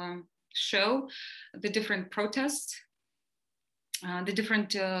which show the different protests, the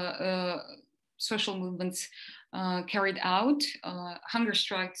different social movements carried out. Hunger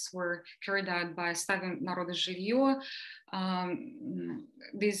strikes were carried out by Оставим народу жилье.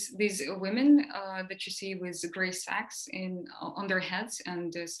 These women that you see with gray sacks on their heads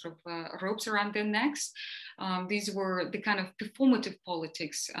and sort of ropes around their necks, these were the kind of performative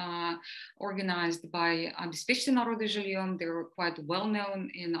politics organized by Обеспечьте народу жильем. They were quite well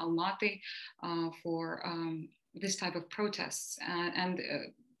known in Almaty for this type of protests, and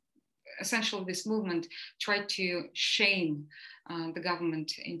essentially this movement tried to shame the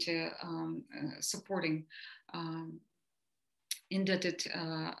government into supporting indebted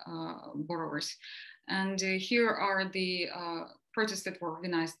borrowers. And here are the protests that were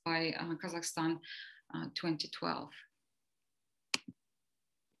organized by Kazakhstan 2012.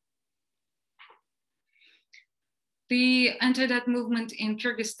 The anti-debt movement in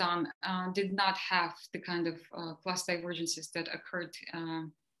Kyrgyzstan did not have the kind of class divergences that occurred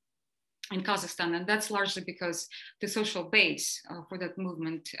in Kazakhstan, and that's largely because the social base for that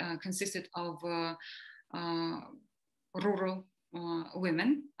movement consisted of rural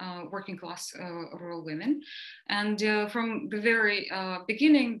women, working class rural women, and from the very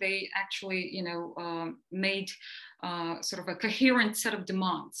beginning, they actually, made sort of a coherent set of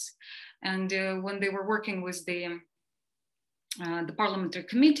demands. And when they were working with the the parliamentary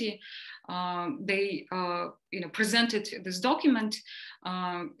committee, they presented this document,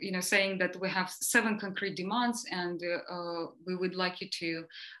 saying that we have 7 concrete demands, and we would like you to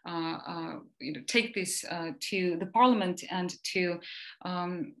take this to the parliament and to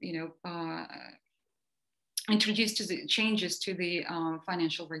introduced to the changes to the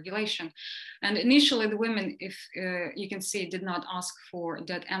financial regulation. And initially the women, if you can see, did not ask for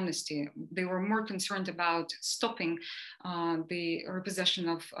debt amnesty. They were more concerned about stopping the repossession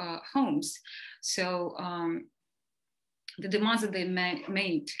of homes. So the demands that they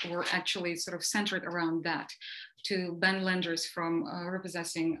made were actually sort of centered around that, to ban lenders from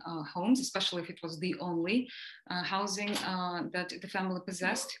repossessing homes, especially if it was the only housing that the family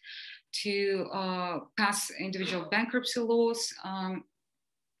possessed, to pass individual bankruptcy laws,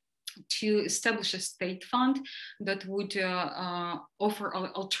 to establish a state fund that would offer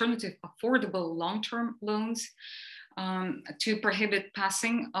alternative affordable long-term loans, to prohibit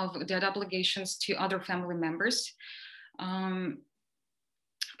passing of debt obligations to other family members,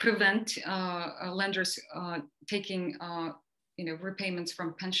 prevent lenders taking repayments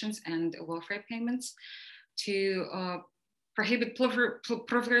from pensions and welfare payments, to prohibit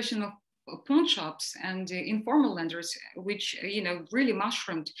proliferation of pawn shops and informal lenders, which really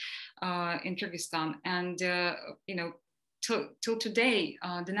mushroomed in Kyrgyzstan. And till today,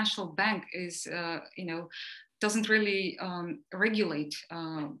 the National Bank is doesn't really regulate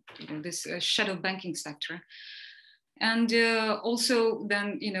this shadow banking sector, and also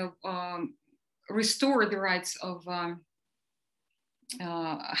then restore the rights of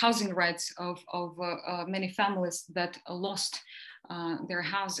housing rights of many families that lost their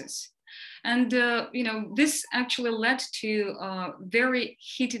houses. And this actually led to very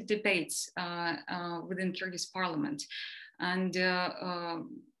heated debates within Kyrgyz parliament. And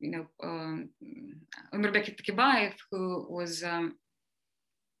Umirbek Takibayev, who was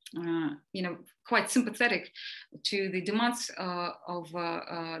quite sympathetic to the demands of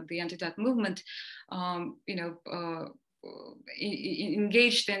the anti-debt movement,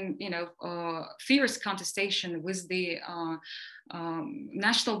 engaged in fierce contestation with the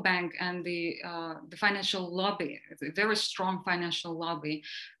National Bank and the financial lobby, the very strong financial lobby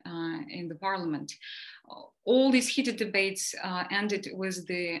in the parliament. All these heated debates ended with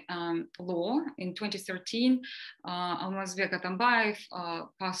the law. In 2013, Almazbek Atambayev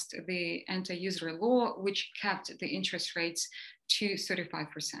passed the anti-usury law, which kept the interest rates to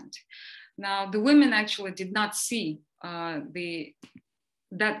 35%. Now, the women actually did not see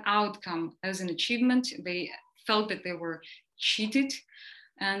that outcome as an achievement. They felt that they were cheated,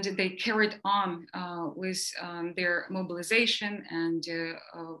 and they carried on with their mobilization and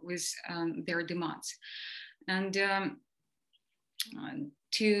with their demands. And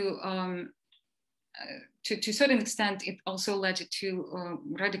to a certain extent, it also led to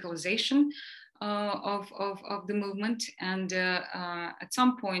radicalization of the movement. And at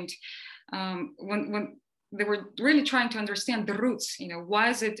some point, when they were really trying to understand the roots, why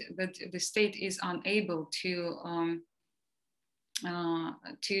is it that the state is unable to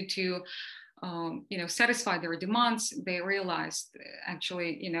satisfy their demands, they realized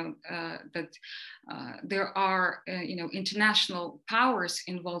actually, that there are, international powers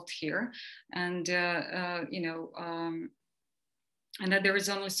involved here, and and that there is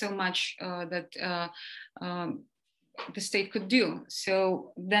only so much that the state could do.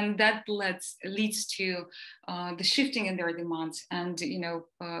 So then that leads to the shifting in their demands, and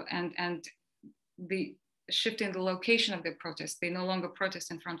and the shifting the location of their protest. They no longer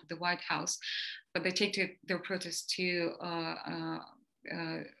protest in front of the White House, but they take their protest to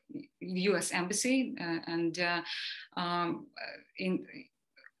U.S. embassy, and in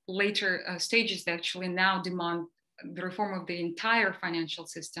later stages, they actually now demand the reform of the entire financial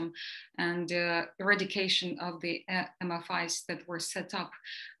system and eradication of the MFIs that were set up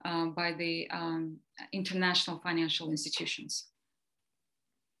by the international financial institutions.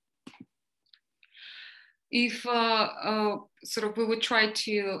 If sort of we would try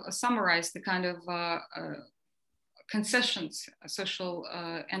to summarize the kind of concessions social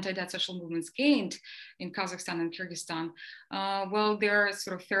anti-debt social movements gained in Kazakhstan and Kyrgyzstan, well, they're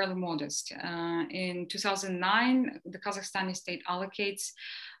sort of fairly modest. In 2009, the Kazakhstani state allocates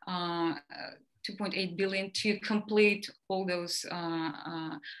 2.8 billion to complete all those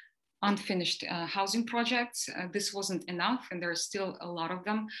unfinished housing projects. This wasn't enough, and there are still a lot of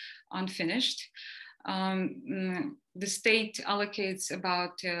them unfinished. The state allocates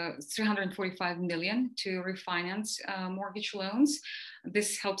about 345 million to refinance mortgage loans.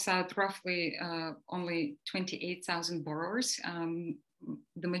 This helps out roughly only 28,000 borrowers,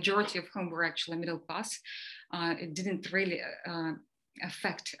 the majority of whom were actually middle class it didn't really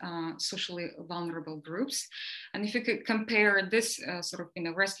affect socially vulnerable groups. And if you could compare this sort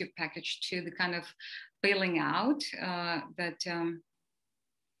of rescue package to the kind of bailing out that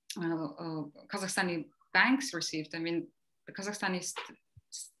Kazakhstani banks received. I mean, the Kazakhstani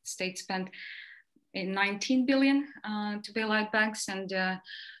state spent 19 billion to bail out banks, and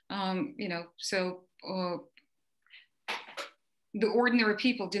so the ordinary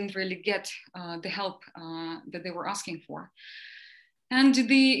people didn't really get the help that they were asking for. And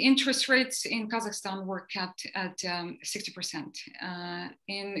the interest rates in Kazakhstan were capped at 60%.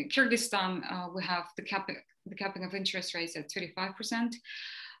 In Kyrgyzstan, we have the capping of interest rates at 35%.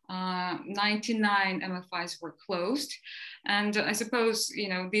 99 MFIs were closed. And I suppose,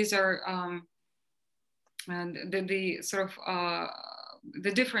 these are the sort of,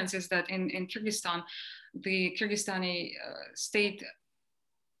 the difference is that in Kyrgyzstan, the Kyrgyzstani state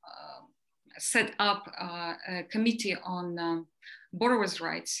set up a committee on borrowers'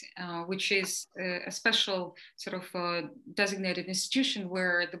 rights, which is a special sort of designated institution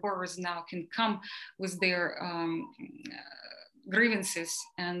where the borrowers now can come with their grievances,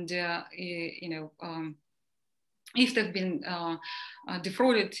 and if they've been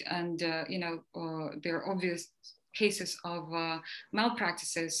defrauded and there are obvious cases of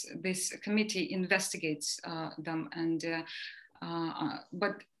malpractices, this committee investigates them, and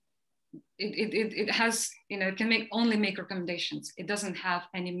but it has, it can only make recommendations. It doesn't have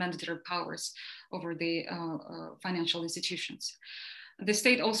any mandatory powers over the financial institutions. The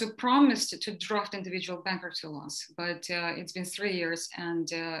state also promised to draft individual bankruptcy laws, but it's been 3 years, and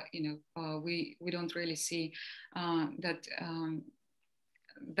we don't really see that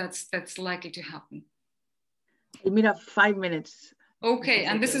that's likely to happen. Elmira, 5 minutes. Okay,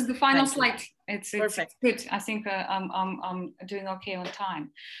 and this is the final slide. It's perfect. Good. I think I'm doing okay on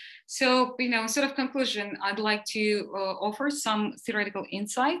time. So, sort of conclusion, I'd like to offer some theoretical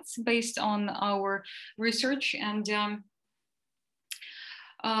insights based on our research, and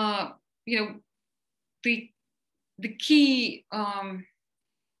the key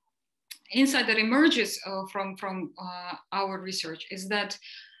insight that emerges from our research is that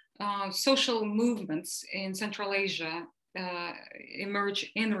social movements in Central Asia emerge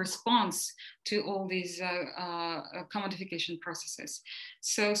in response to all these commodification processes.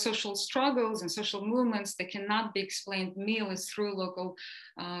 So social struggles and social movements, they cannot be explained merely through local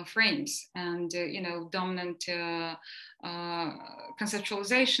frames, and dominant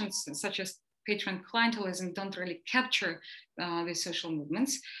conceptualizations such as patron clientelism don't really capture these social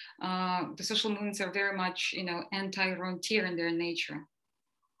movements. The social movements are very much anti-rentier in their nature.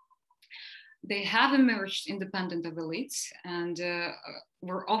 They have emerged independent of elites, and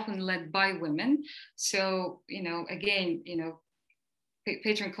were often led by women. So, again,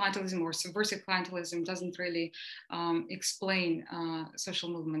 patron clientelism or subversive clientelism doesn't really explain social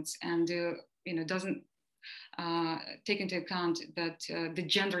movements, and doesn't take into account that the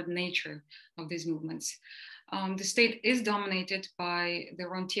gendered nature of these movements. The state is dominated by the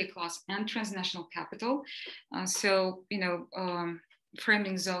rentier class and transnational capital. So,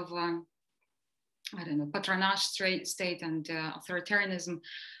 framings of patronage state and authoritarianism,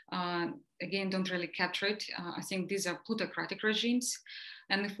 again, don't really capture it. I think these are plutocratic regimes.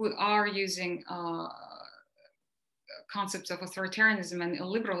 And if we are using concepts of authoritarianism and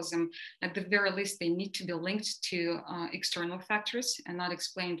illiberalism, at the very least, they need to be linked to external factors and not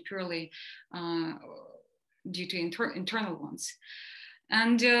explained purely due to internal ones.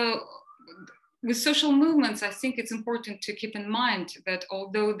 And with social movements, I think it's important to keep in mind that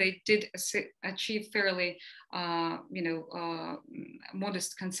although they did achieve fairly,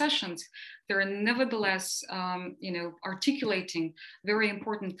 modest concessions, they're nevertheless, articulating very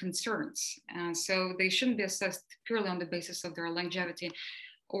important concerns. And so they shouldn't be assessed purely on the basis of their longevity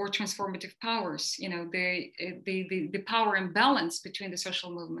or transformative powers. The power imbalance between the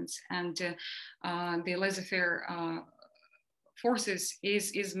social movements and the laissez-faire forces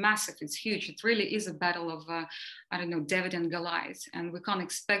is massive. It's huge. It really is a battle of David and Goliath, and we can't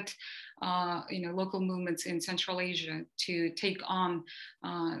expect local movements in Central Asia to take on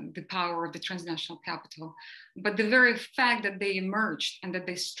the power of the transnational capital. But the very fact that they emerged and that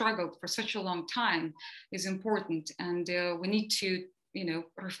they struggled for such a long time is important, and we need to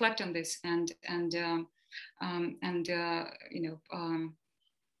reflect on this and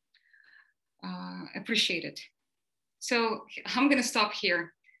appreciate it. So I'm going to stop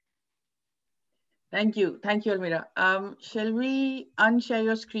here. Thank you, Elmira. Shall we unshare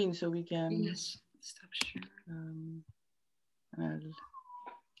your screen so we can? Yes, stop sharing.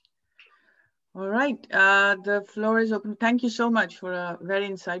 All right, the floor is open. Thank you so much for a very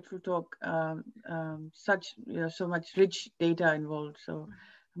insightful talk. So much rich data involved. So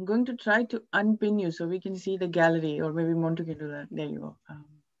I'm going to try to unpin you so we can see the gallery, or maybe Montu can do that. There you go.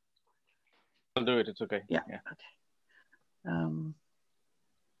 I'll do it. It's okay. Yeah. Okay.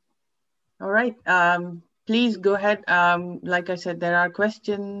 All right. Please go ahead. Like I said, there are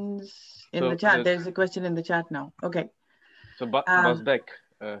questions in the chat. There's a question in the chat now. Okay. So Bazbek,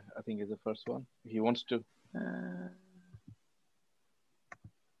 I think, is the first one. He wants to.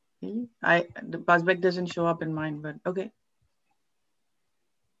 The Bazbek doesn't show up in mine, but okay.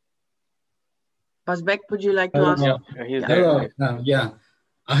 Bazbek, would you like to ask? Yeah, he's Hello. there. Yeah.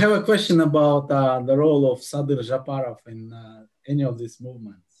 I have a question about the role of Sadyr Japarov in any of these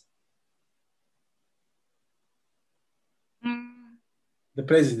movements. The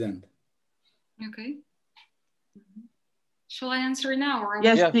president. Okay. Shall I answer now? Or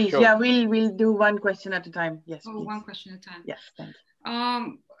yes, please. Sure. Yeah, we'll do one question at a time. Yes. Oh, one question at a time. Yes, thank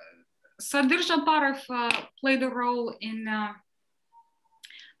you. Sadyr Japarov played a role in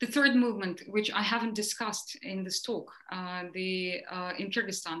the third movement, which I haven't discussed in this talk, in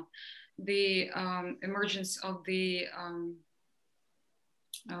Kyrgyzstan, the emergence of the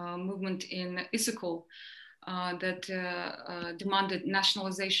movement in Issyk that demanded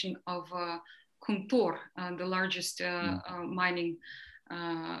nationalization of Kumtor, the largest mining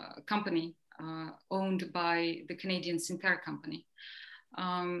company owned by the Canadian Sinclair company.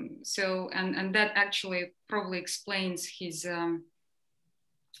 And that actually probably explains his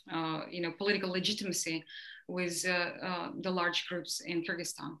political legitimacy with the large groups in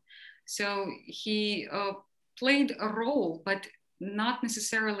Kyrgyzstan. So he played a role, but not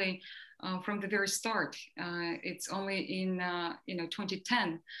necessarily from the very start. It's only in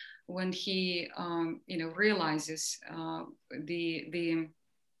 2010 when he realizes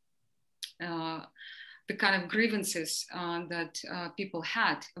the kind of grievances that people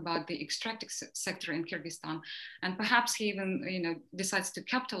had about the extractive sector in Kyrgyzstan, and perhaps he even decides to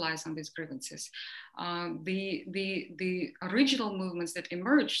capitalize on these grievances. The original movements that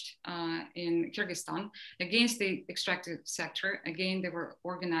emerged in Kyrgyzstan against the extractive sector, again, they were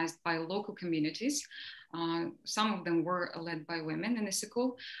organized by local communities. Some of them were led by women in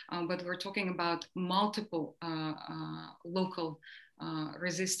Issyk, but we're talking about multiple local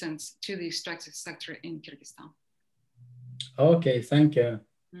resistance to the extractive sector in Kyrgyzstan. Okay, thank you.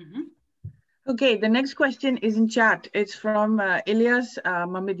 Mm-hmm. Okay, the next question is in chat. It's from Ilyas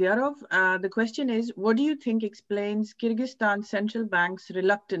Mamidyarov. The question is, what do you think explains Kyrgyzstan central bank's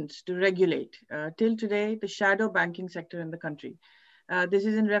reluctance to regulate till today the shadow banking sector in the country? This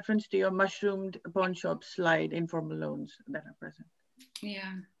is in reference to your mushroomed pawn shop slide, informal loans that are present.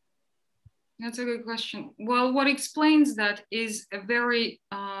 Yeah. That's a good question. Well, what explains that is a very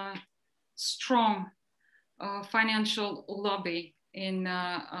strong financial lobby in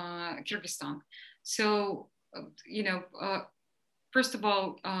Kyrgyzstan. So, first of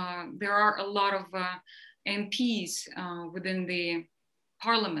all, there are a lot of MPs within the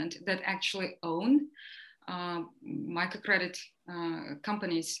parliament that actually own microcredit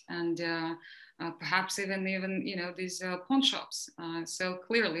companies and perhaps even these pawn shops. So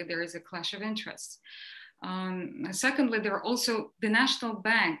clearly there is a clash of interests. Secondly, there are also the National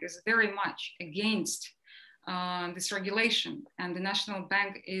Bank is very much against this regulation, and the National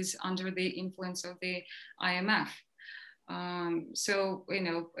Bank is under the influence of the IMF.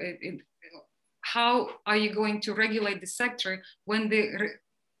 How are you going to regulate the sector when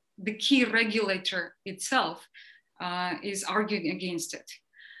the key regulator itself is arguing against it?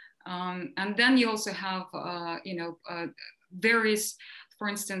 And then you also have, various, for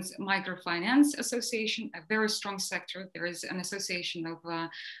instance, microfinance association, a very strong sector. There is an association of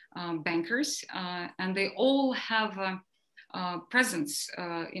bankers, and they all have presence,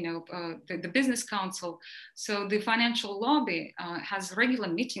 the business council. So the financial lobby has regular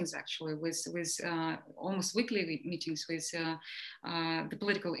meetings actually with almost weekly meetings with the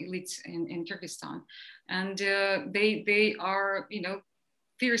political elites in Kyrgyzstan. And they are,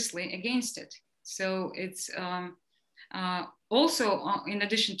 fiercely against it. So it's also, in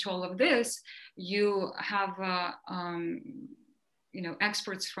addition to all of this, you have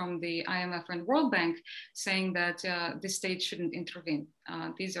experts from the IMF and World Bank saying that the state shouldn't intervene.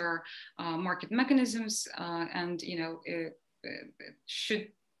 These are market mechanisms, and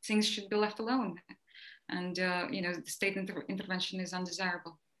things should be left alone. And the state intervention is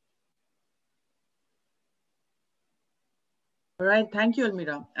undesirable. All right, thank you,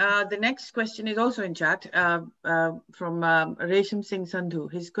 Elmira. The next question is also in chat from Resham Singh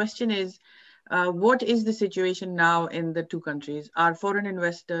Sandhu. His question is, What is the situation now in the two countries? Are foreign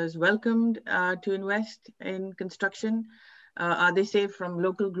investors welcomed to invest in construction? Are they safe from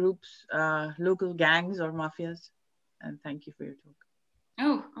local groups, local gangs or mafias? And thank you for your talk.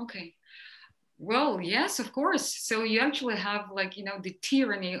 Oh, okay. Well, yes, of course. So you actually have, like, you know, the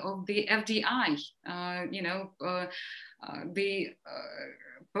tyranny of the FDI.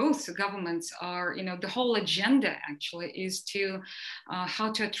 Both governments are, you know, the whole agenda actually is to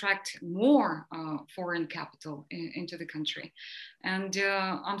how to attract more foreign capital into the country. And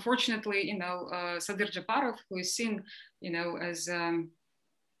unfortunately, you know, Sadyr Japarov, who is seen, you know, as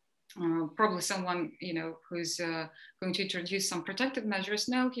probably someone, you know, who's going to introduce some protective measures.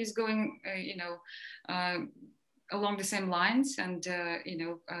 No, he's going, along the same lines and,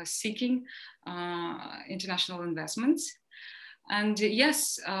 seeking international investments. And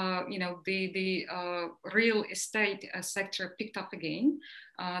yes, the real estate sector picked up again.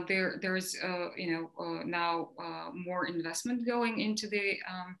 There is, now more investment going into the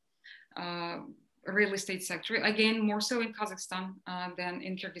real estate sector, again, more so in Kazakhstan than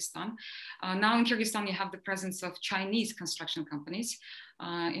in Kyrgyzstan. Now in Kyrgyzstan, you have the presence of Chinese construction companies,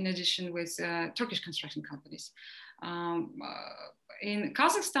 in addition with Turkish construction companies. In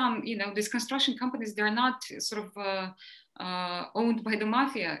Kazakhstan, you know, these construction companies, they're not sort of owned by the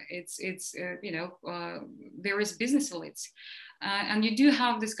mafia. There is business elites. And you do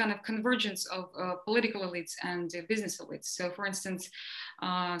have this kind of convergence of political elites and business elites. So for instance,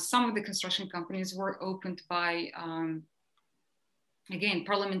 some of the construction companies were opened by, again,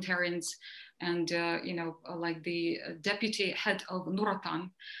 parliamentarians and, like the deputy head of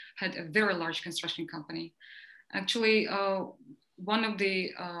Nuratan had a very large construction company. Actually, one of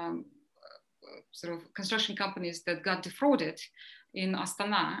the sort of construction companies that got defrauded in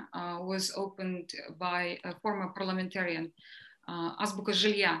Astana was opened by a former parliamentarian, Azbuka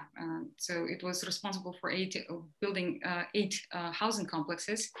Zhilya. So it was responsible for building eight housing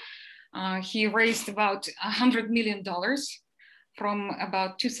complexes. He raised about $100 million from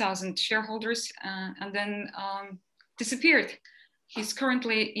about 2,000 shareholders and then disappeared. He's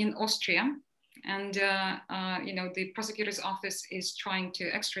currently in Austria. And the prosecutor's office is trying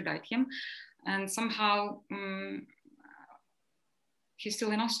to extradite him, and somehow he's still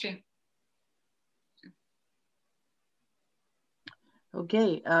in Austria.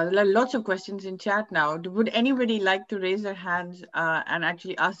 Okay, lots of questions in chat now. Would anybody like to raise their hands and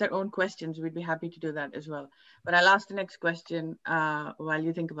actually ask their own questions? We'd be happy to do that as well. But I'll ask the next question while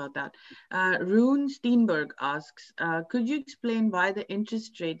you think about that. Rune Steenberg asks, could you explain why the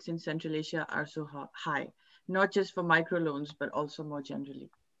interest rates in Central Asia are so high, not just for microloans, but also more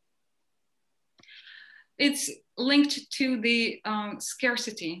generally? It's linked to the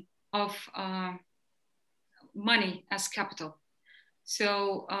scarcity of money as capital.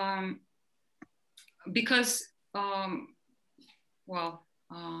 So, because,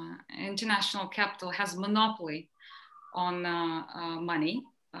 international capital has monopoly on money,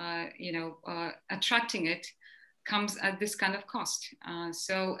 attracting it comes at this kind of cost.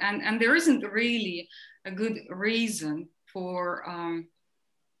 And there isn't really a good reason for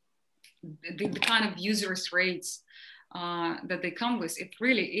the kind of usurious rates that they come with. It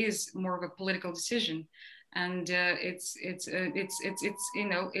really is more of a political decision. And it's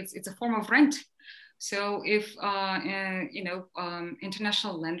a form of rent. So if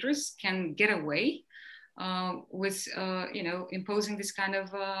international lenders can get away with imposing this kind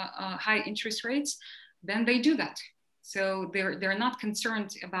of high interest rates, then they do that. So they're not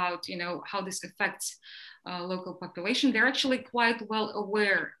concerned about how this affects local population. They're actually quite well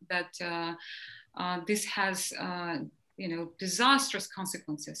aware that this has disastrous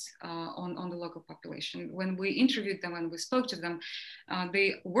consequences on the local population. When we interviewed them, when we spoke to them,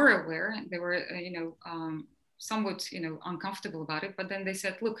 they were aware. They were, somewhat, uncomfortable about it. But then they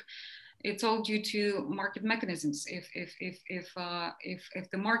said, "Look, it's all due to market mechanisms. If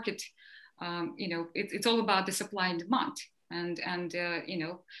the market, it's all about the supply and demand,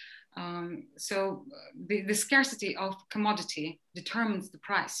 so the scarcity of commodity determines the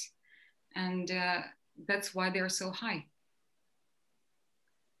price, and that's why they're so high."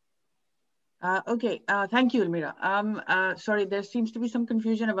 Okay, thank you, Elmira. Sorry, there seems to be some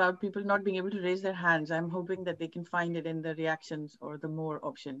confusion about people not being able to raise their hands. I'm hoping that they can find it in the reactions or the more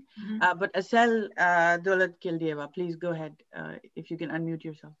option. Mm-hmm. But Asel Dolatkildieva, please go ahead if you can unmute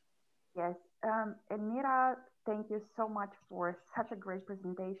yourself. Yes, Elmira, thank you so much for such a great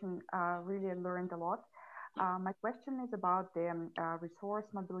presentation. Really learned a lot. My question is about the resource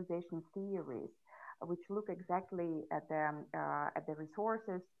mobilization theories, which look exactly at the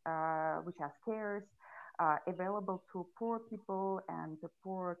resources which are scarce, available to poor people and to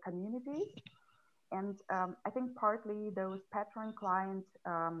poor communities. And I think partly those patron-client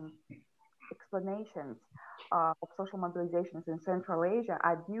explanations of social mobilizations in Central Asia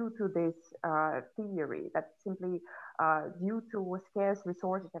are due to this theory that simply due to scarce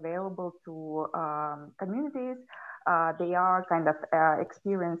resources available to communities, they are kind of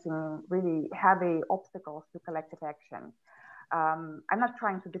experiencing really heavy obstacles to collective action. I'm not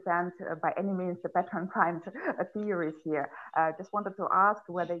trying to defend by any means the patron-client theories here. Just wanted to ask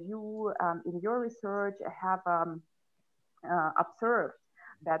whether you, in your research, have observed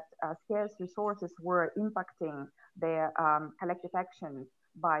that scarce resources were impacting their collective action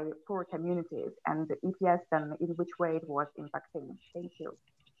by poor communities, and if yes, then in which way it was impacting. Thank you.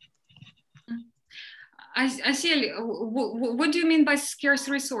 I see. What do you mean by scarce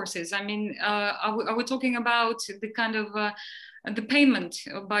resources? I mean, are we talking about the kind of the payment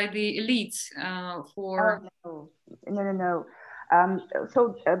by the elites for? Oh, no.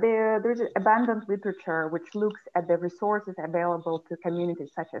 So there's abundant literature which looks at the resources available to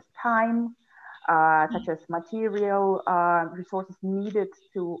communities, such as time, such as material resources needed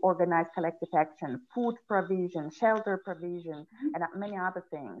to organize collective action, food provision, shelter provision, and many other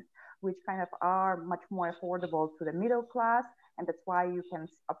things, which kind of are much more affordable to the middle class. And that's why you can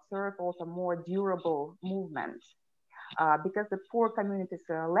observe also more durable movements. Because the poor communities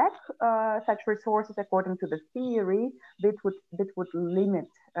lack such resources, according to the theory, that would limit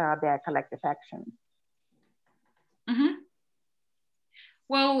their collective action. Mm-hmm.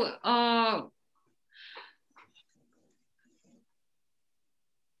 Well,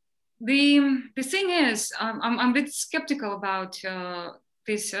 the thing is, I'm a bit skeptical about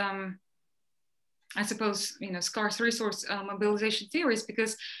this. I suppose, scarce resource mobilization theories,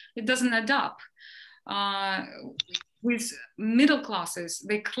 because it doesn't add up. With middle classes,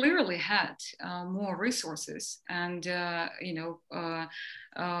 they clearly had more resources and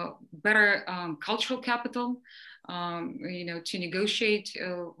better cultural capital, to negotiate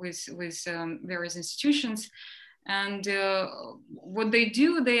with various institutions. And what they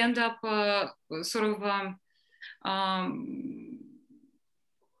do, they end up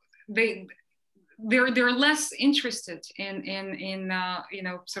they're less interested in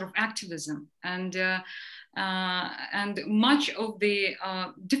sort of activism, and much of the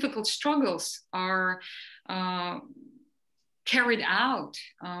difficult struggles are carried out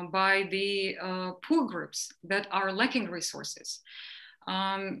by the poor groups that are lacking resources.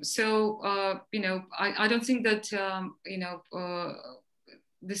 I don't think that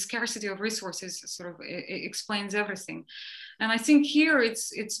the scarcity of resources sort of explains everything. And I think here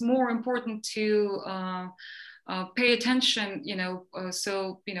it's more important to pay attention,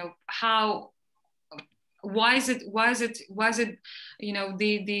 why is it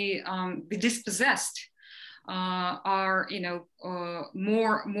the dispossessed are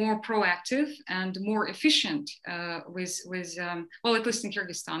more proactive and more efficient with well, at least in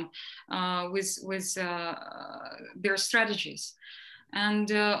Kyrgyzstan, with their strategies.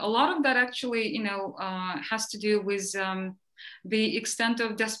 And a lot of that actually, has to do with the extent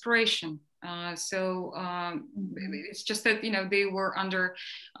of desperation. It's just that, they were under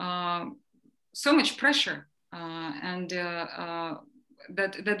so much pressure and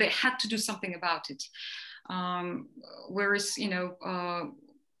that they had to do something about it. Whereas,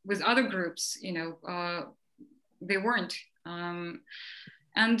 with other groups, they weren't.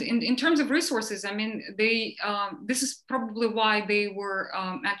 And in terms of resources, I mean, this is probably why they were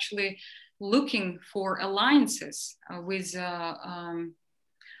actually looking for alliances with,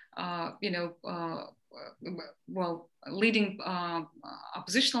 leading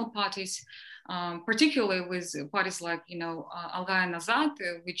oppositional parties, particularly with parties like, Alga and Azad,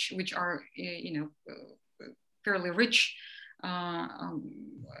 which are, fairly rich.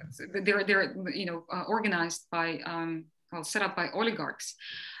 They're organized by, set up by oligarchs.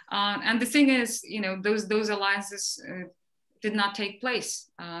 And the thing is, those alliances did not take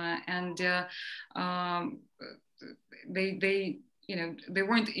place. And they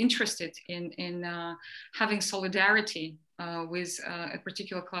weren't interested in having solidarity with a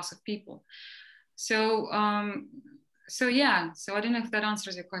particular class of people. So I don't know if that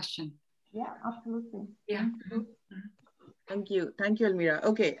answers your question. Yeah, absolutely. Yeah. Thank you, Elmira.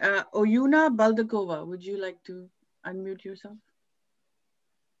 Okay, Oyuna Baldakova, would you like to unmute yourself?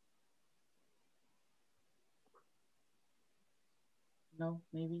 No,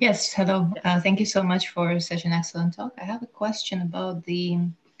 maybe. Yes, hello. Thank you so much for such an excellent talk. I have a question about the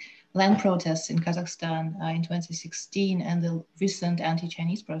land protests in Kazakhstan in 2016 and the recent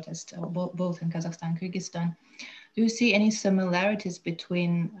anti-Chinese protests, both in Kazakhstan and Kyrgyzstan. Do you see any similarities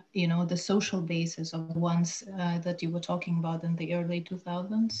between, the social bases of the ones that you were talking about in the early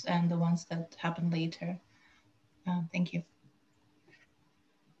 2000s and the ones that happened later? Thank you.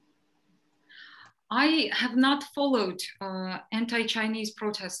 I have not followed anti-Chinese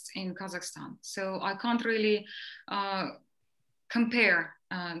protests in Kazakhstan, so I can't really compare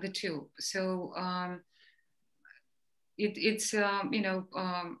the two. So it's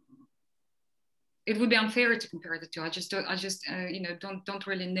it would be unfair to compare the two. I just don't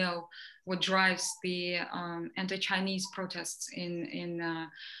really know what drives the anti-Chinese protests in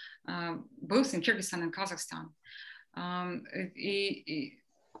both in Kyrgyzstan and Kazakhstan.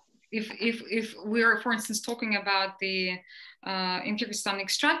 If we are, for instance, talking about the in Kyrgyzstan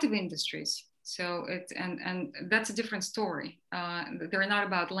extractive industries, so and that's a different story. They're not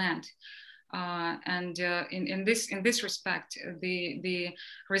about land, and in this respect, the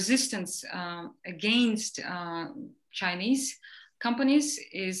resistance against Chinese companies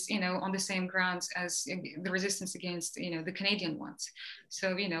is on the same grounds as the resistance against the Canadian ones.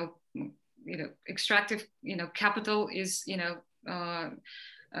 So extractive capital is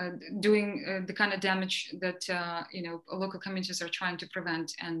doing the kind of damage that local communities are trying to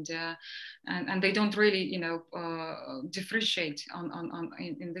prevent, and they don't really differentiate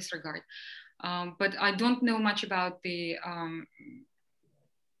in this regard. But I don't know much about the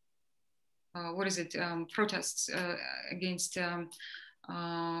protests against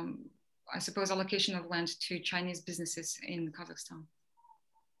I suppose allocation of land to Chinese businesses in Kazakhstan.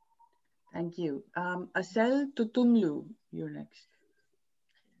 Thank you. Asel Tutumlu, you're next.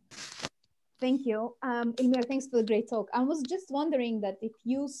 Thank you. Elmira, thanks for the great talk. I was just wondering that if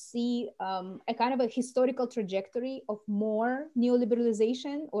you see a kind of a historical trajectory of more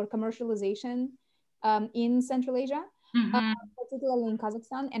neoliberalization or commercialization in Central Asia, particularly in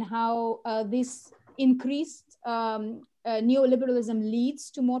Kazakhstan, and how this increased neoliberalism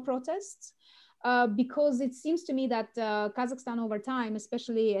leads to more protests. Because it seems to me that Kazakhstan over time,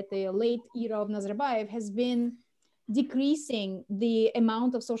 especially at the late era of Nazarbayev, has been decreasing the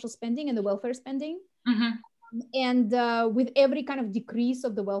amount of social spending and the welfare spending. And with every kind of decrease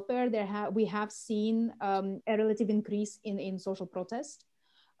of the welfare, we have seen a relative increase in social protest.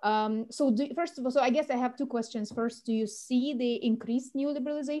 First of all, so I guess I have two questions. First, do you see the increased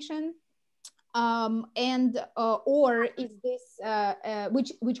neoliberalization? Or is this,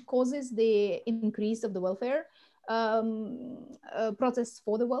 which causes the increase of the welfare, protests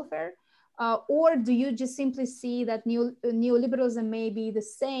for the welfare? Or do you just simply see that neoliberalism may be the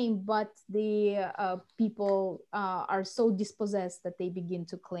same, but the people are so dispossessed that they begin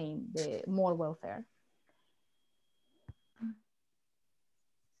to claim the more welfare?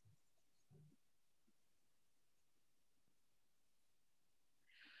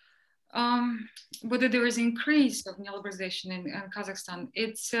 Whether there is increase of neoliberalization in Kazakhstan,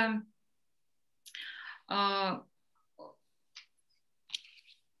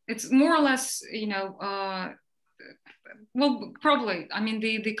 it's more or less, well, probably. I mean,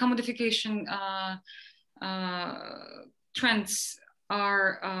 the commodification trends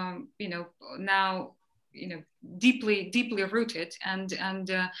are, now, deeply rooted, and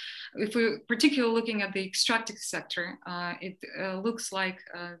if we're particularly looking at the extractive sector, it looks like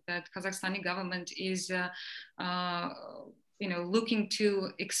that Kazakhstani government is, looking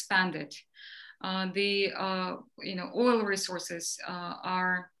to expand it. The oil resources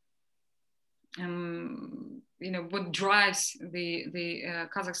are what drives the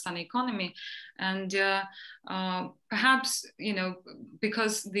Kazakhstani economy, and perhaps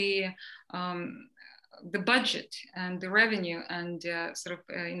because the budget and the revenue and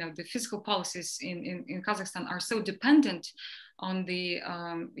the fiscal policies in Kazakhstan are so dependent on the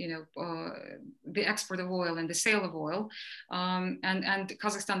export of oil and the sale of oil, and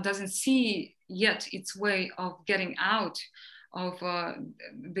Kazakhstan doesn't see yet its way of getting out of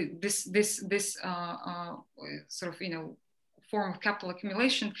this form of capital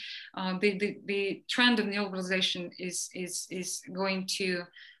accumulation. The trend of neoliberalization is going to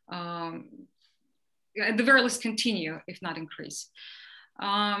at the very least continue, if not increase.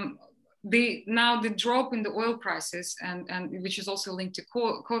 Now the drop in the oil prices, and which is also linked to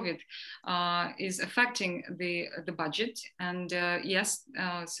COVID, is affecting the budget. And yes,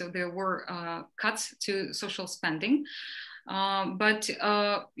 so there were cuts to social spending. But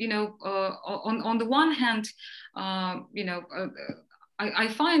on the one hand, I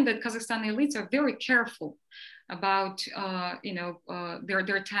find that Kazakhstani elites are very careful about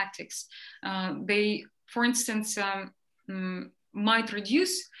their tactics. They, for instance, might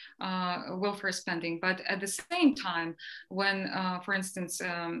reduce welfare spending, but at the same time, when, for instance,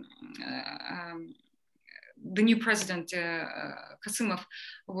 the new president, Kasymov,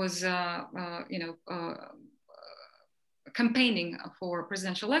 was, campaigning for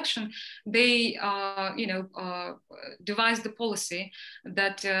presidential election, they, devised a policy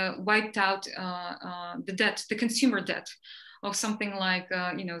that wiped out the debt, the consumer debt of something like,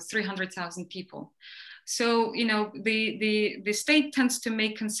 300,000 people. So, the state tends to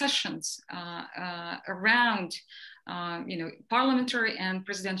make concessions around, parliamentary and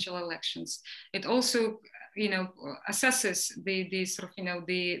presidential elections. It also, assesses the sort of,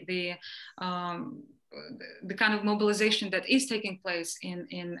 the kind of mobilization that is taking place in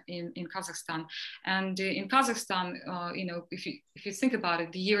Kazakhstan. And in Kazakhstan, if you think about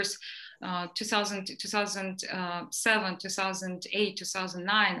it, the years 2000, 2007, 2008,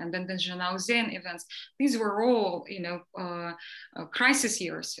 2009, and then the Zhanaozen events, these were all, crisis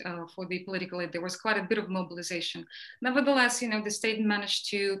years for the political elite. There was quite a bit of mobilization. Nevertheless, the state managed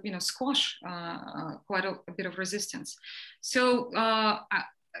to, squash quite a bit of resistance. So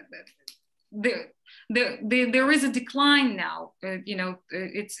there is a decline now.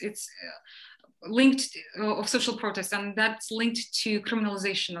 It's linked of social protest, and that's linked to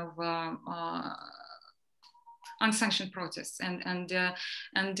criminalization of unsanctioned protests, and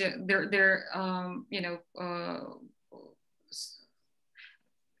they're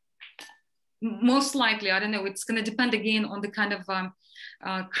most likely, I don't know, it's going to depend again on the kind of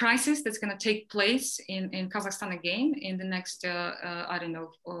crisis that's going to take place in Kazakhstan again in the next, I don't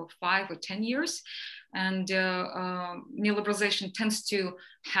know, 5 or 10 years. And neoliberalization tends to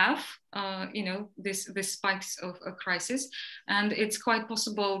have, this spikes of a crisis. And it's quite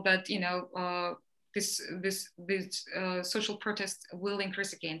possible that, this social protest will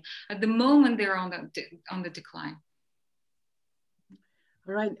increase again. At the moment, they're on the decline.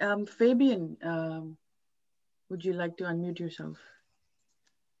 All right, Fabian, would you like to unmute yourself?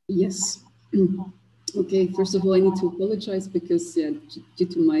 Yes. Okay, first of all, I need to apologize because due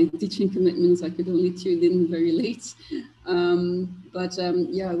to my teaching commitments, I could only tune in very late. I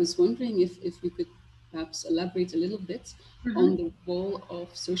was wondering if we could perhaps elaborate a little bit on the role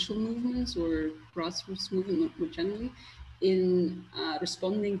of social movements or grassroots movement more generally in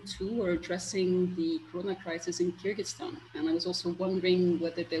responding to or addressing the corona crisis in Kyrgyzstan. And I was also wondering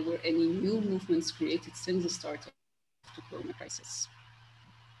whether there were any new movements created since the start of the corona crisis.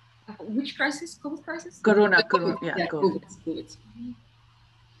 Which crisis? COVID crisis? Corona. Yeah, COVID.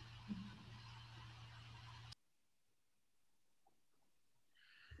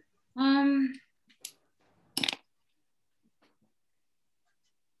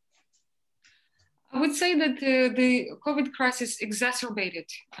 I would say that the COVID crisis exacerbated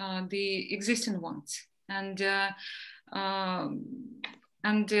the existing ones, and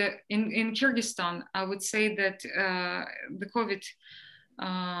in Kyrgyzstan, I would say that the COVID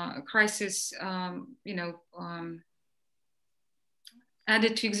crisis,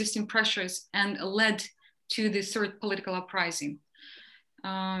 added to existing pressures and led to the third political uprising.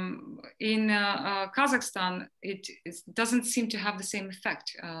 In Kazakhstan, it doesn't seem to have the same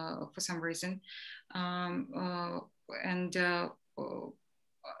effect for some reason,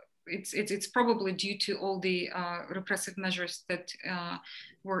 it's probably due to all the repressive measures that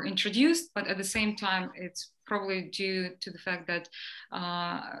were introduced, but at the same time, it's probably due to the fact that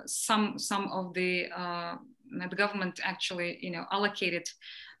some of the government actually, allocated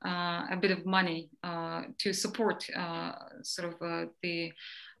a bit of money to support the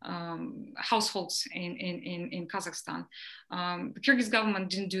households in Kazakhstan. The Kyrgyz government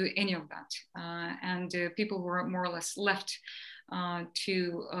didn't do any of that, and people were more or less left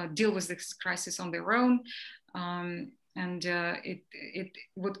to deal with this crisis on their own.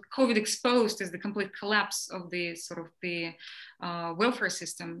 What COVID exposed is the complete collapse of the welfare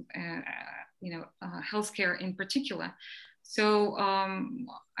system, healthcare in particular. So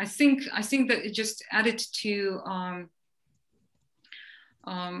I think that it just added to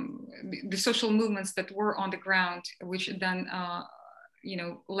the social movements that were on the ground, which then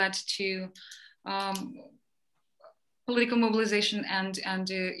led to political mobilization and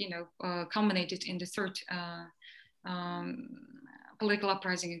culminated in the third political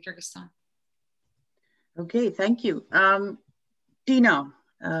uprising in Kyrgyzstan. Okay, thank you. Tina,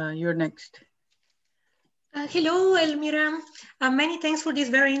 you're next. Hello, Elmira. Many thanks for this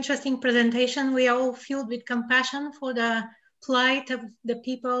very interesting presentation. We are all filled with compassion for the plight of the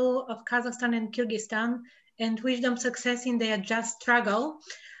people of Kazakhstan and Kyrgyzstan and wish them success in their just struggle.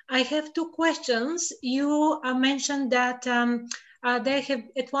 I have two questions. You mentioned that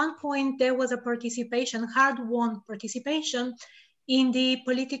at one point there was a participation, hard-won participation in the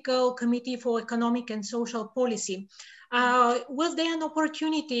Political Committee for Economic and Social Policy. Was there an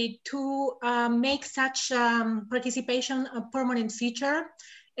opportunity to make such participation a permanent feature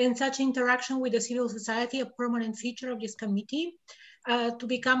and such interaction with the civil society a permanent feature of this committee to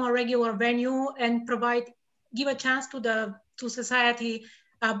become a regular venue and give a chance to society,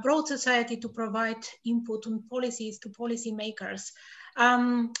 broad society, to provide input on policies to policymakers?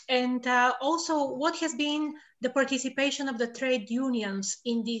 And also, what has been the participation of the trade unions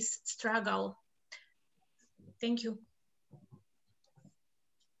in this struggle? Thank you.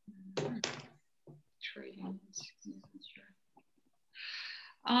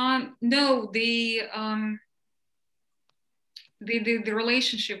 No, the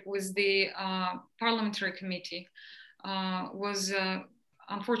relationship with the parliamentary committee was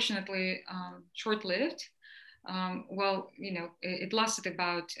unfortunately short-lived. Well, you know, it lasted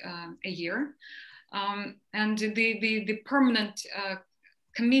about a year, and the permanent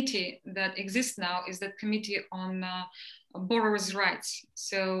committee that exists now is the Committee on Borrowers' Rights.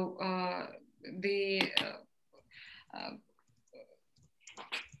 So the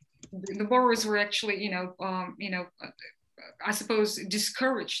borrowers were actually, I suppose,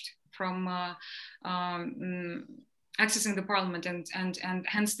 discouraged from accessing the parliament, and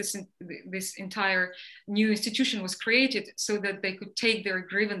hence this entire new institution was created so that they could take their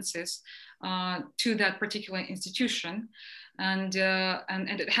grievances to that particular institution, and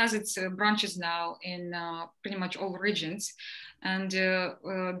it has its branches now in pretty much all regions, and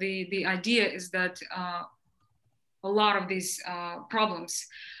the idea is that a lot of these problems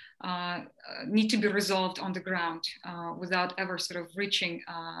need to be resolved on the ground without ever sort of reaching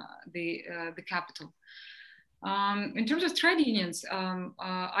the capital. In terms of trade unions,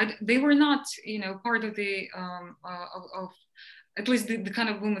 they were not, part of the of at least the kind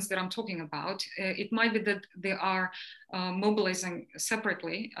of movements that I'm talking about. It might be that they are mobilizing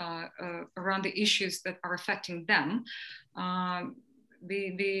separately around the issues that are affecting them.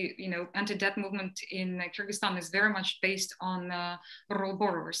 The anti-debt movement in Kyrgyzstan is very much based on rural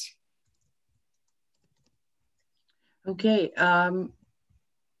borrowers. Okay,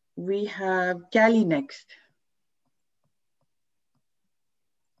 we have Callie next.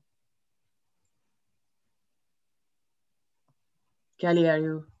 Callie, are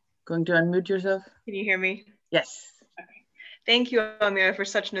you going to unmute yourself? Can you hear me? Yes. Okay. Thank you, Elmira, for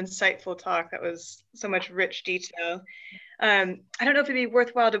such an insightful talk. That was so much rich detail. I don't know if it'd be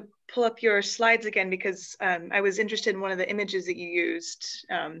worthwhile to pull up your slides again, because I was interested in one of the images that you used.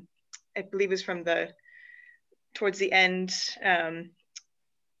 I believe it was from towards the end,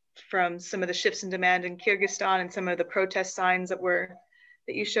 from some of the shifts in demand in Kyrgyzstan and some of the protest signs that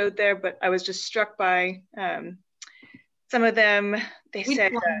you showed there. But I was just struck by some of them. They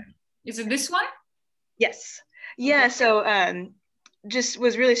said, is it this one? Yes. Yeah. Okay. So just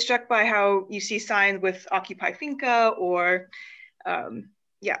was really struck by how you see signs with Occupy Finca or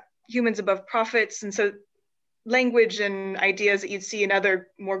humans above profits. And so language and ideas that you'd see in other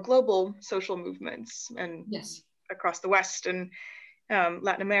more global social movements and across the West and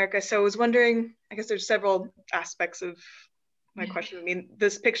Latin America. So I was wondering, I guess there's several aspects of my question. I mean,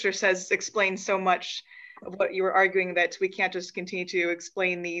 this picture explains so much of what you were arguing, that we can't just continue to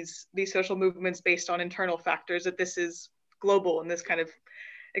explain these social movements based on internal factors, that this is global, and this kind of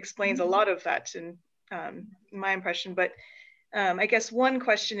explains a lot of that in my impression. But I guess one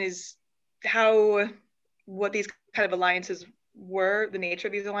question is what these kind of alliances were, the nature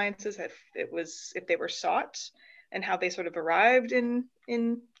of these alliances, if they were sought, and how they sort of arrived in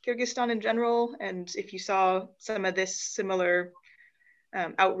Kyrgyzstan in general, and if you saw some of this similar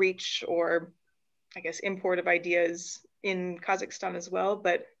outreach or I guess import of ideas in Kazakhstan as well.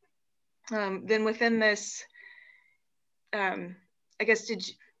 But then within this, I guess,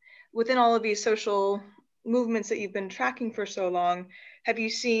 within all of these social movements that you've been tracking for so long, have you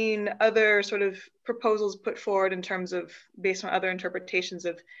seen other sort of proposals put forward in terms of, based on other interpretations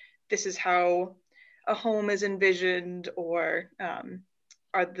of, this is how a home is envisioned, or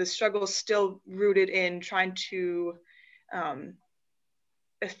are the struggles still rooted in trying to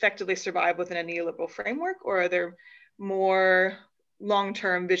effectively survive within a neoliberal framework, or are there more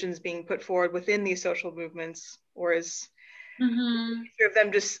long-term visions being put forward within these social movements, or is either of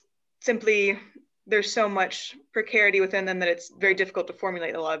them just simply, there's so much precarity within them that it's very difficult to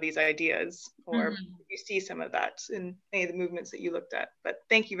formulate a lot of these ideas, or you see some of that in any of the movements that you looked at? But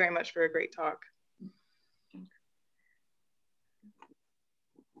thank you very much for a great talk.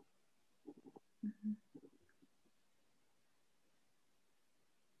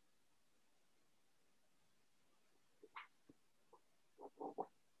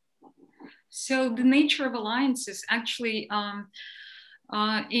 So the nature of alliances actually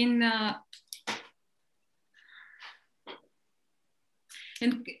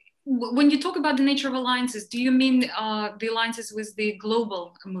when you talk about the nature of alliances, do you mean the alliances with the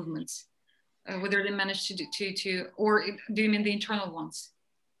global movements, whether they managed or do you mean the internal ones?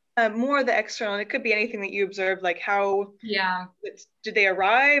 More the external. It could be anything that you observed, like how did they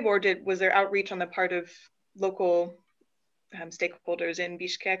arrive, or was there outreach on the part of local stakeholders in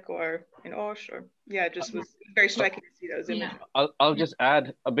Bishkek or in Osh, or it just was very striking to see those images. I'll just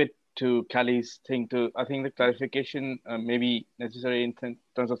add a bit to Callie's thing too. I think the clarification may be necessary in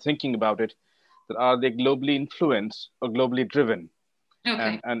terms of thinking about it. That are they globally influenced or globally driven?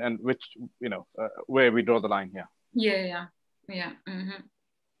 Okay. And which, where we draw the line here. Yeah. Mm-hmm.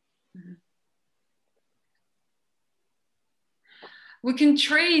 Mm-hmm. We can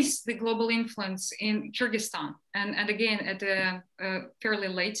trace the global influence in Kyrgyzstan, and again at a fairly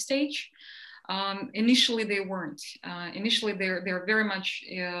late stage. Initially, they weren't. Initially, they're very much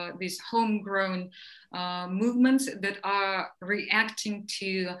these homegrown movements that are reacting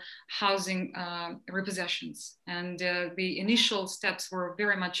to housing repossessions, and the initial steps were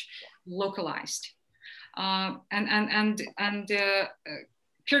very much localized.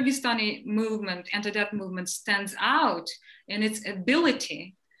 Kyrgyzstani movement, anti-debt movement, stands out in its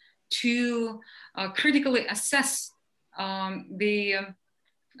ability to critically assess who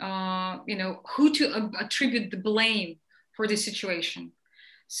to attribute the blame for the situation.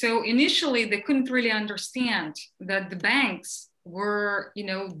 So initially, they couldn't really understand that the banks were,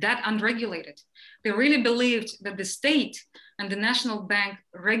 that unregulated. They really believed that the state and the national bank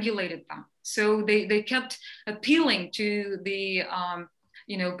regulated them. So they kept appealing to the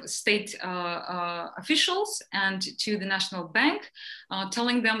state officials and to the national bank,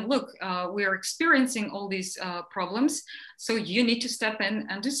 telling them, look, we are experiencing all these problems, so you need to step in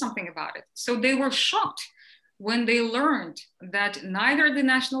and do something about it. So they were shocked when they learned that neither the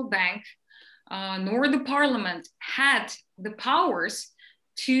national bank nor the parliament had the powers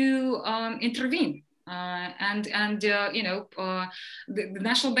to intervene. The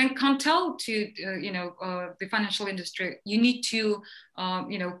national bank can't tell to the financial industry, you need to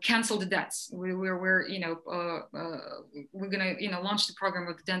cancel the debts. We're gonna launch the program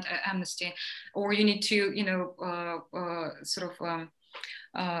of debt amnesty, or you need to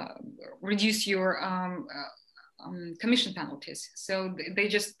reduce your commission penalties. So they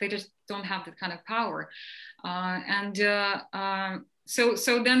just don't have that kind of power,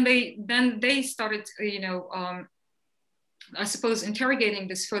 So then they started, I suppose, interrogating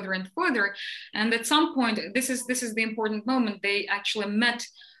this further and further. And at some point, this is the important moment. They actually met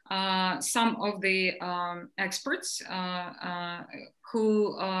some of the experts who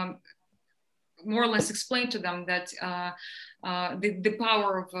more or less explained to them that the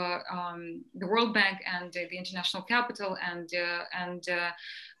power of the World Bank and the international capital and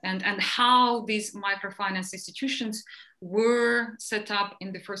how these microfinance institutions were set up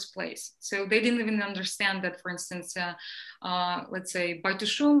in the first place. So they didn't even understand that, for instance, let's say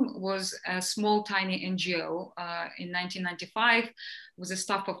Baytushum was a small, tiny NGO in 1995, with a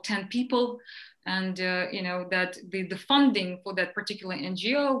staff of 10 people. And that the funding for that particular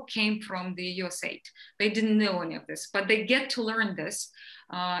NGO came from the USAID. They didn't know any of this, but they get to learn this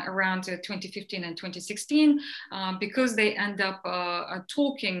around 2015 and 2016 because they end up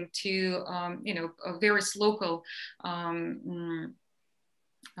talking to various local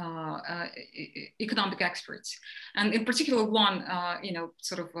economic experts, and in particular one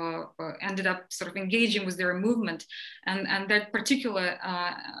ended up engaging with their movement, and that particular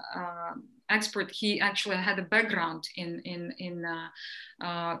expert, he actually had a background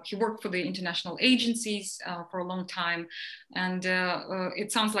he worked for the international agencies for a long time, and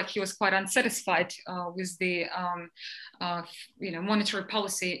it sounds like he was quite unsatisfied with the monetary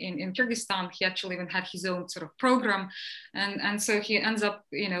policy in Kyrgyzstan. He actually even had his own sort of program, and so he ends up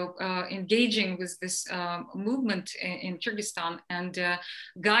engaging with this movement in Kyrgyzstan and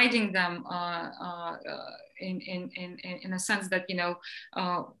guiding them in a sense that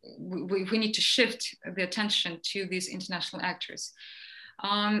we need to shift the attention to these international actors.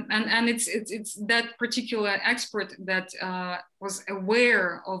 And it's that particular expert that was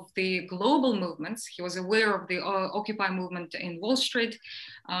aware of the global movements. He was aware of the Occupy movement in Wall Street.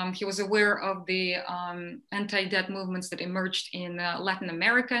 He was aware of the anti-debt movements that emerged in Latin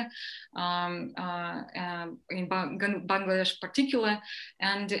America, in Bangladesh in particular.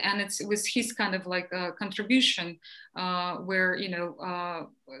 And it was his kind of like contribution where,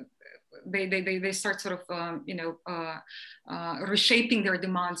 they start sort of, reshaping their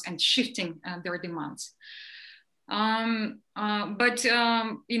demands and shifting their demands. But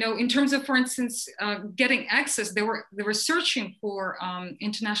you know, in terms of, for instance, getting access, they were searching for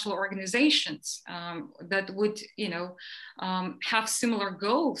international organizations that would, you know, have similar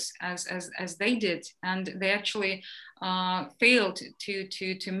goals as they did, and they actually failed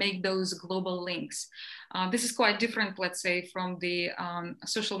to make those global links. This is quite different, let's say, from the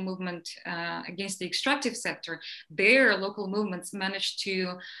social movement against the extractive sector. Their local movements managed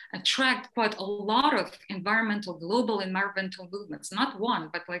to attract quite a lot of global environmental movements, not one,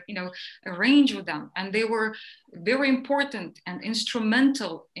 but like, you know, a range of them. And they were very important and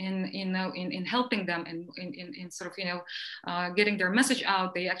instrumental in helping them in sort of, you know, getting their message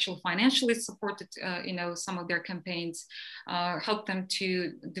out. They actually financially supported, you know, some of their campaigns, helped them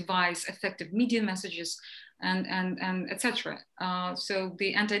to devise effective media messages, and etc. So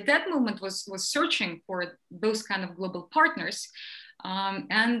the anti-debt movement was searching for those kind of global partners,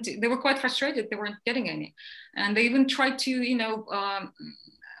 and they were quite frustrated. They weren't getting any, and they even tried to, you know,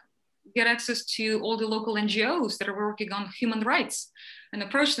 get access to all the local NGOs that are working on human rights, and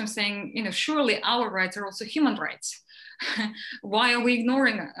approach them saying, you know, surely our rights are also human rights. Why are we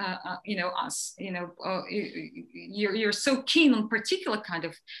ignoring, you know, us? You know, you're so keen on particular kind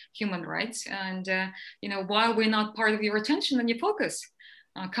of human rights, and you know, why are we not part of your attention and your focus?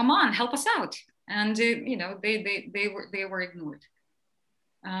 Come on, help us out. And you know, they were ignored.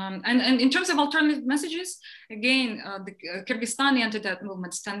 And in terms of alternative messages, again, the Kyrgyzstani anti-debt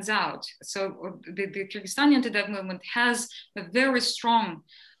movement stands out. So the Kyrgyzstani anti-debt movement has a very strong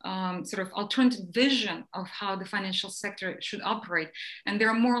sort of alternative vision of how the financial sector should operate. And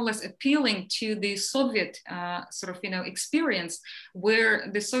they're more or less appealing to the Soviet sort of, you know, experience, where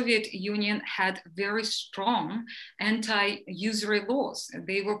the Soviet Union had very strong anti-usury laws.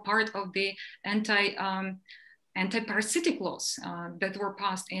 They were part of the anti-parasitic laws that were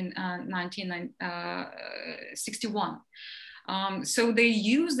passed in 1961. So they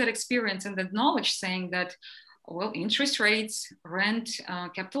used that experience and that knowledge, saying that, well, interest rates, rent,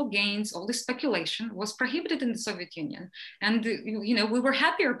 capital gains, all this speculation was prohibited in the Soviet Union. And, you know, we were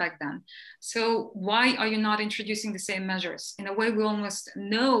happier back then. So why are you not introducing the same measures? In a way, we almost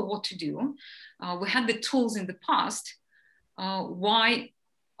know what to do. We had the tools in the past. Why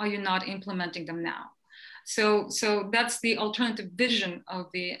are you not implementing them now? So that's the alternative vision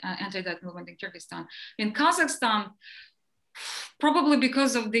of the anti-debt movement in Kyrgyzstan. In Kazakhstan, probably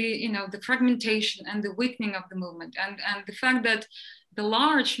because of the, you know, the fragmentation and the weakening of the movement, and the fact that the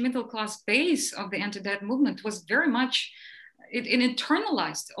large middle class base of the anti-debt movement was very much, it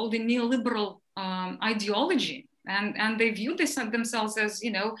internalized all the neoliberal ideology, and they viewed themselves as,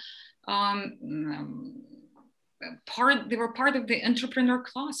 you know, they were part of the entrepreneur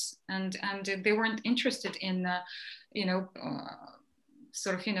class, and they weren't interested in, you know,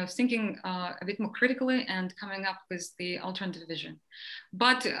 sort of, you know, thinking a bit more critically and coming up with the alternative vision.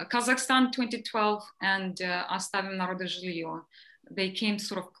 But Kazakhstan 2012 and Оставим народу жилье, they came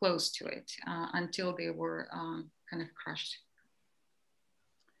sort of close to it until they were kind of crushed.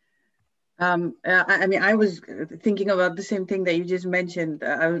 I mean, I was thinking about the same thing that you just mentioned.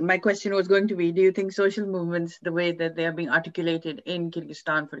 My question was going to be, do you think social movements, the way that they are being articulated in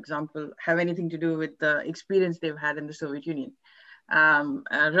Kyrgyzstan, for example, have anything to do with the experience they've had in the Soviet Union?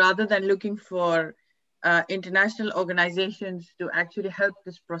 Rather than looking for international organizations to actually help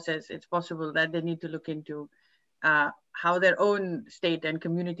this process, it's possible that they need to look into how their own state and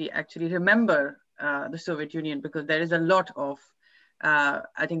community actually remember the Soviet Union, because there is a lot of,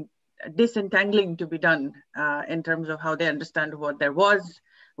 I think, disentangling to be done in terms of how they understand what there was,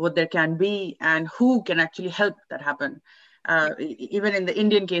 what there can be, and who can actually help that happen. Even in the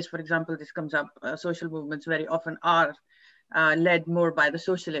Indian case, for example, this comes up, social movements very often are led more by the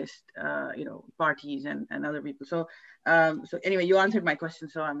socialist, you know, parties and other people. So, so anyway, you answered my question,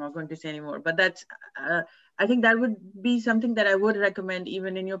 so I'm not going to say any more. But that's, I think that would be something that I would recommend,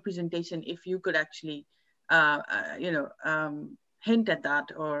 even in your presentation, if you could actually, you know, hint at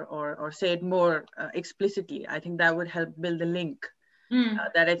that or say it more explicitly. I think that would help build a link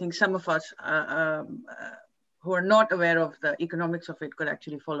that I think some of us who are not aware of the economics of it could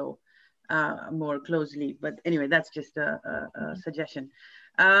actually follow more closely. But anyway, that's just a suggestion.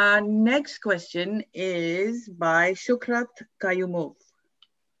 Next question is by Shukrat Kayumov.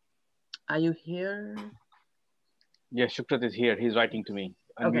 Are you here? Yes, Shukrat is here. He's writing to me.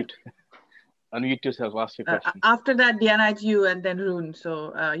 Unmute. Okay. Unmute yourself, ask your question. After that, Diana, it's you and then Rune.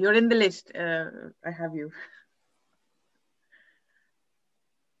 So you're in the list. I have you.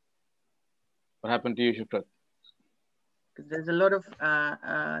 What happened to you, Shukrat? There's a lot of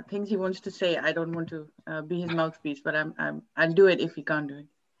things he wants to say. I don't want to be his mouthpiece, but I'll do it if he can't do it.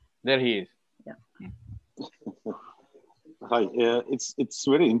 There he is. Yeah. Hi, it's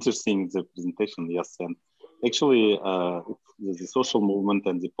very interesting, the presentation, yes, and actually the social movement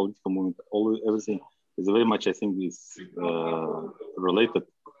and the political movement, everything is very much, I think, is related.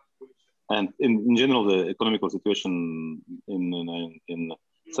 And in general, the economical situation in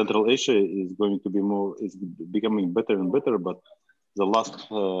Central Asia is going to be is becoming better and better, but the last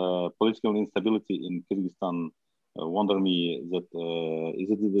political instability in Kyrgyzstan wonder me that is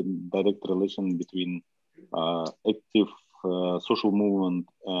it the direct relation between active social movement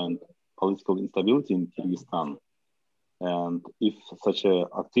and political instability in Kyrgyzstan, and if such a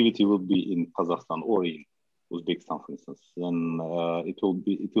activity will be in Kazakhstan or in Uzbekistan, for instance, then it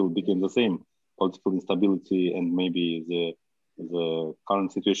will become the same political instability, and maybe the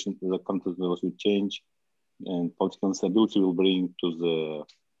current situation, the current situation will change, and political instability will bring to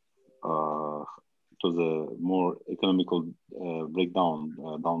the more economical breakdown,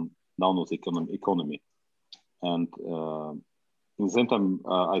 down of the economy. And in the same time,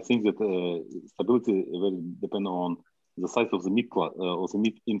 I think that stability will depend on the size of the mid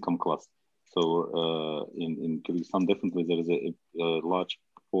income class. So in Kyrgyzstan, definitely there is a large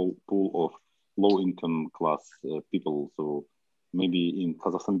pool of low income class people. So maybe in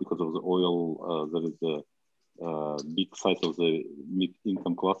Kazakhstan, because of the oil, there is a big size of the mid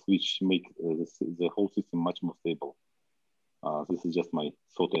income class, which make the whole system much more stable. This is just my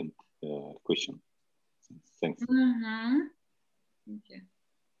thought and question. Thanks. Mm-hmm. Okay.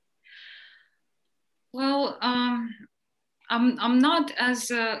 Well, I'm not as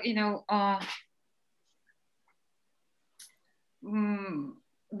the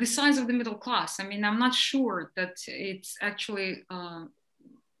size of the middle class. I mean, I'm not sure that it's actually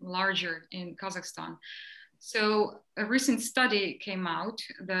larger in Kazakhstan. So a recent study came out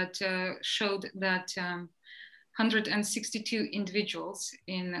that showed that 162 individuals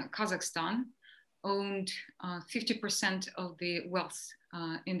in Kazakhstan owned 50% of the wealth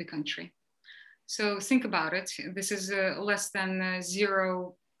in the country. So think about it. This is less than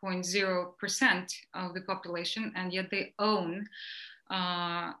 0.0% of the population, and yet they own,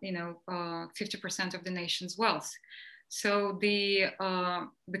 50% of the nation's wealth. So the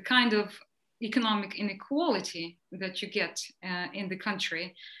kind of economic inequality that you get in the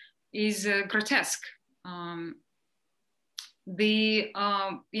country is grotesque.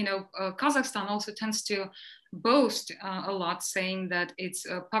 Kazakhstan also tends to boast a lot, saying that its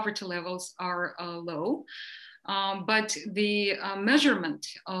poverty levels are low, but the measurement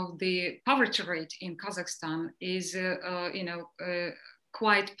of the poverty rate in Kazakhstan is,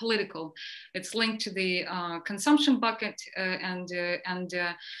 quite political. It's linked to the consumption bucket,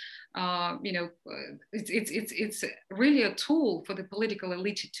 it's really a tool for the political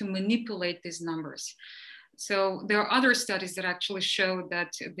elite to manipulate these numbers. So there are other studies that actually show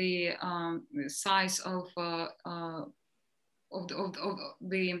that the size of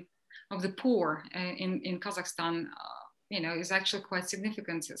the poor in Kazakhstan, is actually quite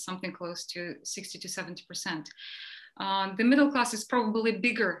significant. It's something close to 60 to 70%. The middle class is probably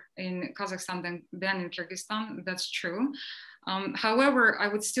bigger in Kazakhstan than in Kyrgyzstan. That's true. However, I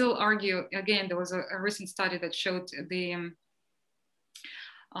would still argue, again, there was a recent study that showed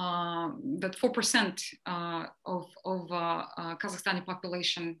that 4% of Kazakhstani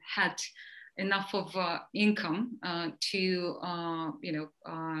population had enough of income to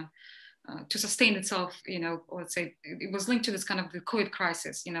sustain itself. Let's say it was linked to this kind of the COVID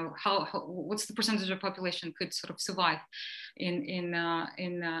crisis. What's the percentage of population could sort of survive in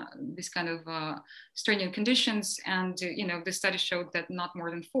this kind of strenuous conditions? And the study showed that not more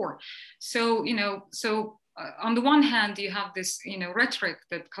than 4. So on the one hand, you have this, rhetoric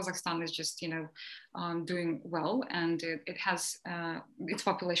that Kazakhstan is just, doing well, and it has its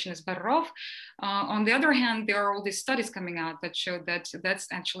population is better off. On the other hand, there are all these studies coming out that show that that's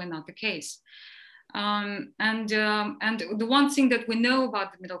actually not the case. And the one thing that we know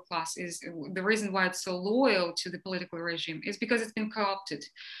about the middle class is the reason why it's so loyal to the political regime is because it's been co-opted.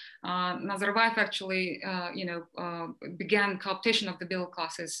 Nazarbayev actually, began co-optation of the middle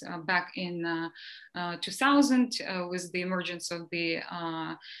classes back in 2000 with the emergence of the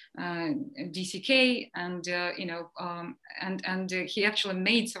DCK, and he actually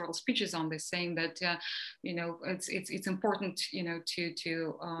made several speeches on this, saying that it's important to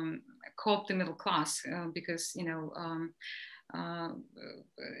co-opt the middle class because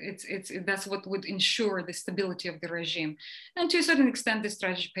that's what would ensure the stability of the regime, and to a certain extent, this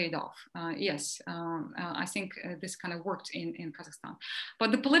strategy paid off. Yes, I think this kind of worked in Kazakhstan.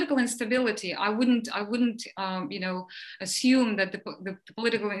 But the political instability, I wouldn't assume that the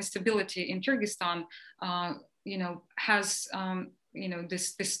political instability in Kyrgyzstan, has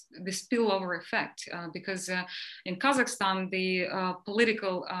this spillover effect, because in Kazakhstan the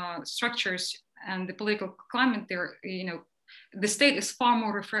political structures and the political climate there, the state is far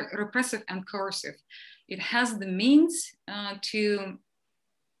more repressive and coercive. It has the means to,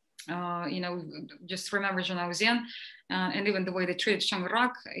 just remember Zhanaozen, and even the way they treated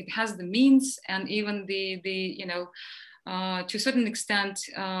Shangrak, it has the means and even to a certain extent,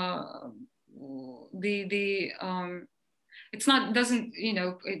 it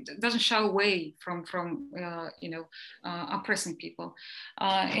doesn't shy away from oppressing people.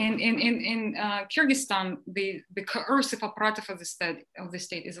 In Kyrgyzstan, the coercive apparatus of the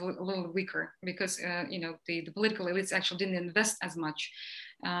state is a little weaker, because the political elites actually didn't invest as much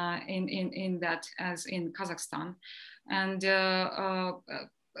in that as in Kazakhstan,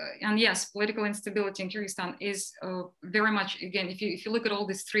 and yes, political instability in Kyrgyzstan is very much, again, if you look at all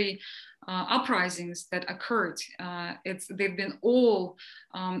these three uprisings that occurred, they've been all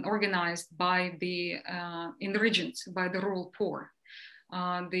organized by in the regions by the rural poor.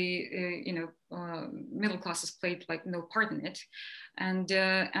 Middle classes played like no part in it, and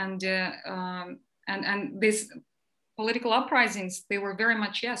these political uprisings, they were very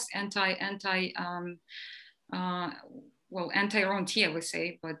much, yes, anti-Ronti, I would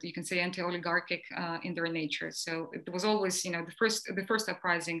say, but you can say anti-oligarchic in their nature. So it was always, the first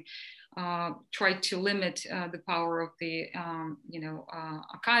uprising tried to limit the power of the,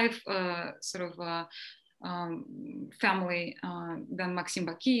 Akayev family, then Maxim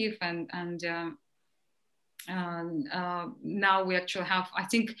Bakiyev, and now we actually have, I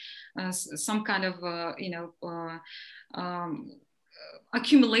think, some kind of,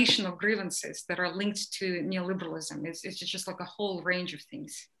 accumulation of grievances that are linked to neoliberalism. It's just like a whole range of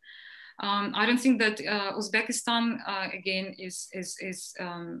things. I don't think that Uzbekistan again is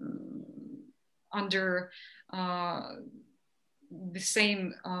under the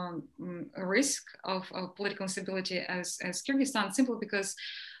same risk of political instability as Kyrgyzstan, simply because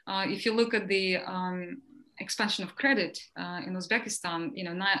if you look at the expansion of credit in Uzbekistan,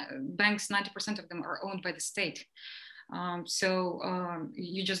 banks, 90% of them are owned by the state. So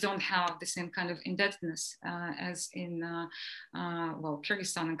you just don't have the same kind of indebtedness as in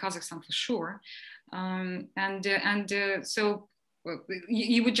Kyrgyzstan and Kazakhstan for sure, so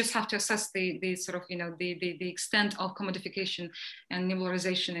you would just have to assess the sort of the extent of commodification and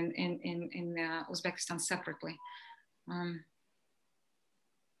liberalization in Uzbekistan separately.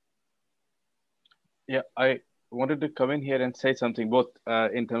 Yeah, I wanted to come in here and say something, both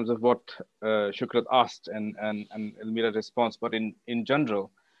in terms of what Shukrat asked and Elmira's response, but in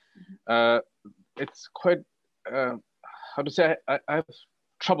general, it's quite, how to say, I have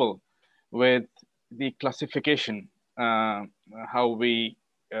trouble with the classification, how we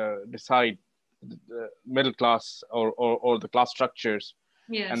decide the middle class or the class structures,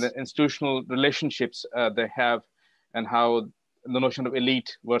 yes, and the institutional relationships they have, and how the notion of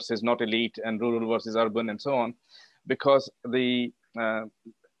elite versus not elite and rural versus urban and so on, because the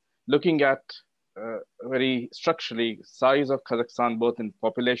looking at very structurally size of Kazakhstan, both in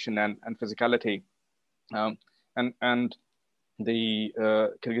population and physicality, and the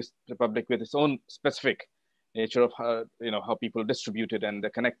Kyrgyz Republic with its own specific nature of how people are distributed and they're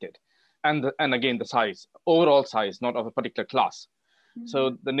connected, and again the size, overall size, not of a particular class. Mm-hmm.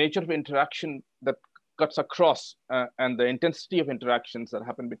 So the nature of interaction that cuts across and the intensity of interactions that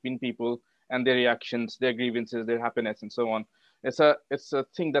happen between people and their reactions, their grievances, their happiness, and so on. It's a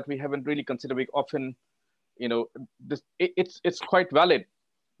thing that we haven't really considered. We often, it's quite valid,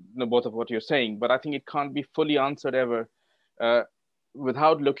 both of what you're saying, but I think it can't be fully answered ever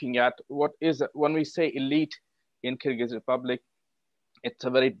without looking at what is, when we say elite in Kyrgyz Republic, it's a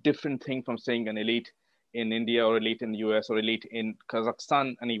very different thing from saying an elite in India or elite in the US or elite in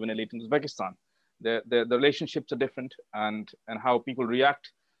Kazakhstan and even elite in Uzbekistan. The relationships are different, and how people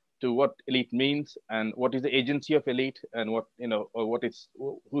react to what elite means and what is the agency of elite, and what, or what is,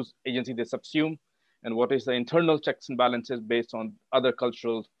 whose agency they subsume, and what is the internal checks and balances based on other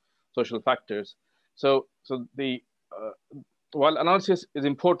cultural, social factors. So the, while analysis is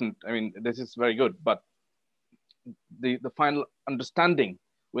important, I mean, this is very good, but the final understanding,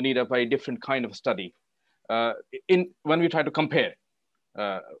 we need a very different kind of study when we try to compare.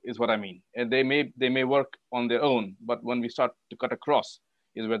 Is what I mean. And they may work on their own, but when we start to cut across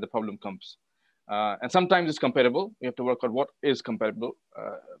is where the problem comes. And sometimes it's comparable. We have to work out what is comparable,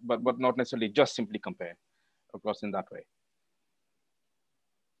 but not necessarily just simply compare across in that way.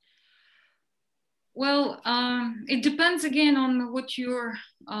 Well, it depends again on what your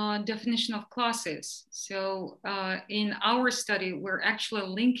definition of class is. So in our study, we're actually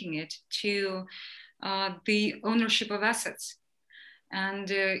linking it to the ownership of assets.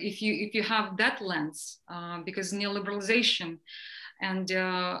 And if you have that lens, because neoliberalization and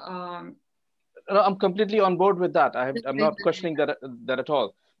I'm completely on board with that. I'm not questioning that at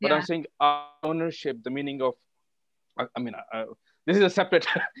all. But yeah. I'm saying ownership, the meaning of, this is a separate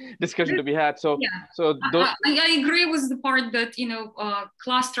discussion to be had. So, yeah. So I agree with the part that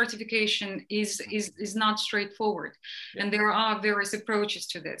class stratification is not straightforward, yeah. And there are various approaches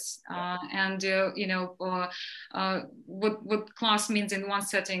to this. What class means in one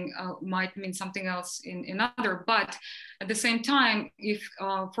setting might mean something else in another. But at the same time, if,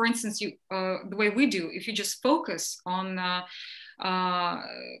 for instance, the way we do, if you just focus on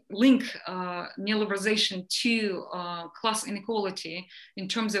link neoliberalization to class inequality in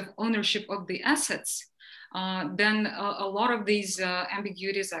terms of ownership of the assets, then a lot of these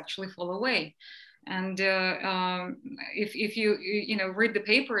ambiguities actually fall away. And if you read the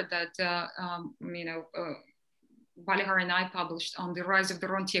paper that Balihar and I published on the rise of the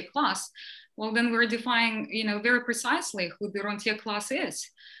rentier class, well, then we're defining very precisely who the rentier class is.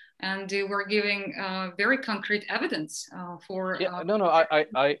 And we're giving very concrete evidence for. I'm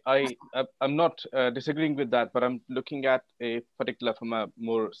not disagreeing with that, but I'm looking at a particular from a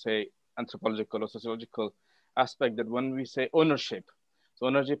more, say, anthropological or sociological aspect, that when we say ownership, so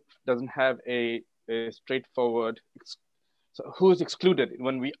ownership doesn't have a straightforward. So who is excluded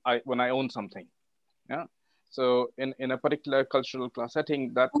when I own something? Yeah. So in a particular cultural class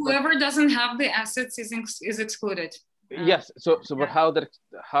setting, that whoever doesn't have the assets is excluded. Yes. So but how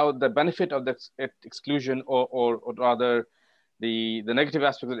the benefit of that exclusion, or rather the negative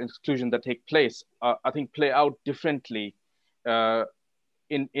aspects of exclusion that take place, I think play out differently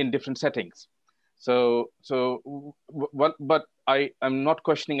in different settings. But I'm not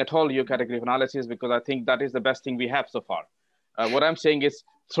questioning at all your category of analysis, because I think that is the best thing we have so far. What I'm saying is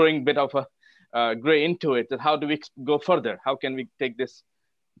throwing a bit of a gray into it, that how do we go further? How can we take this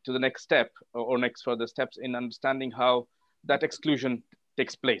to the next step, or next further steps in understanding how that exclusion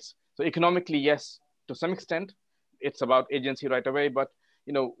takes place? So economically, yes, to some extent, it's about agency right away. But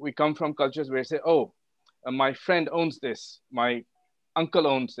we come from cultures where you say, oh, my friend owns this, my uncle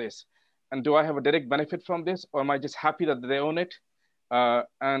owns this, and do I have a direct benefit from this, or am I just happy that they own it?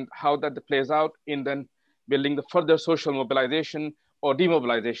 And how that plays out in then building the further social mobilization or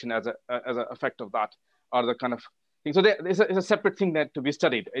demobilization as an effect of that, are the kind of thing. So it's a separate thing that to be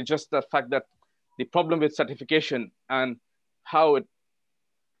studied. It's just the fact that the problem with certification and how it,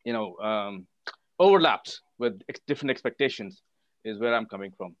 overlaps with different expectations is where I'm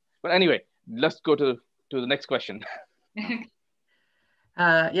coming from. But anyway, let's go to the next question.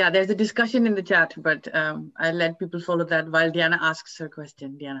 Yeah, there's a discussion in the chat, but I'll let people follow that while Diana asks her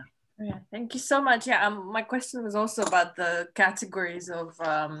question. Diana. Yeah, thank you so much. Yeah, my question was also about the categories of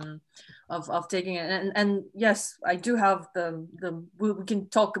taking it, and yes, I do have we can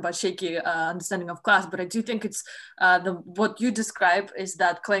talk about shaky understanding of class, but I do think it's what you describe is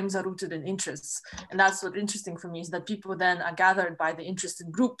that claims are rooted in interests, and that's what's interesting for me, is that people then are gathered by the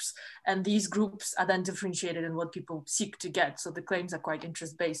interested groups, and these groups are then differentiated in what people seek to get. So the claims are quite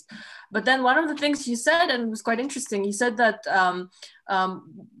interest based. But then one of the things you said, and it was quite interesting, you said that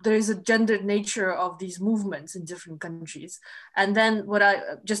there is a gendered nature of these movements in different countries. And then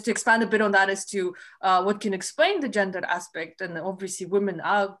just to expand a bit on that is to what can explain the gendered aspect. And obviously women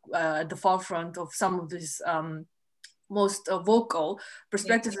are at the forefront of some of these most vocal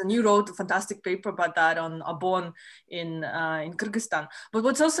perspectives. And you wrote a fantastic paper about that on Abon in Kyrgyzstan. But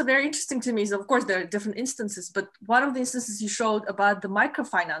what's also very interesting to me is, of course, there are different instances, but one of the instances you showed about the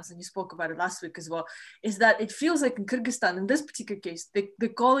microfinance, and you spoke about it last week as well, is that it feels like in Kyrgyzstan, in this particular case, they're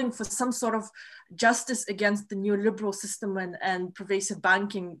calling for some sort of justice against the neoliberal system and pervasive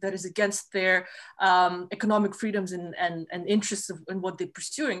banking that is against their economic freedoms and interests in what they're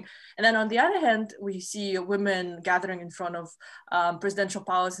pursuing. And then on the other hand, we see women gathering in front of presidential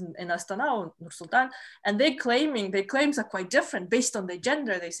palace in Astana or Nur Sultan, and their claims are quite different based on their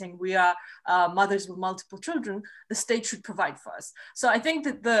gender. They're saying we are mothers with multiple children, the state should provide for us. So I think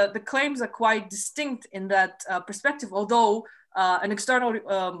that the claims are quite distinct in that perspective, although an external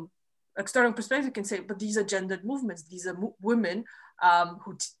perspective can say, but these are gendered movements, these are women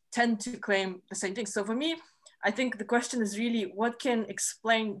who tend to claim the same thing. So for me, I think the question is really what can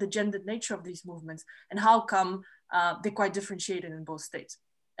explain the gendered nature of these movements, and how come they're quite differentiated in both states.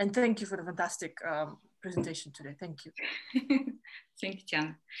 And thank you for the fantastic presentation today. Thank you. Thank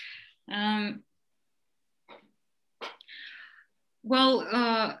you, Tiana.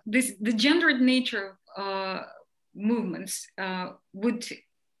 Well, the gendered nature of movements would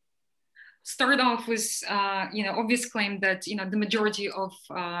start off with obvious claim that the majority of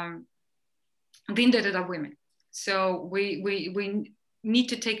the indebted are women. So we need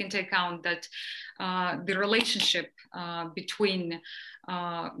to take into account that the relationship between,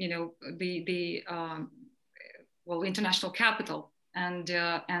 you know, the well, international capital and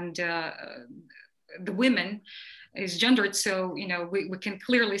the women is gendered. So, you know, we can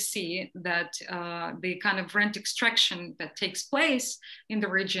clearly see that the kind of rent extraction that takes place in the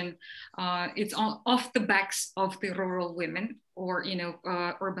region, it's off the backs of the rural women or, you know,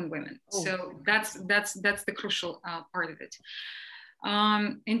 urban women. Oh. So that's the crucial part of it.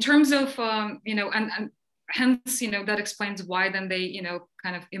 In terms of, you know, and hence, you know, that explains why then they, you know,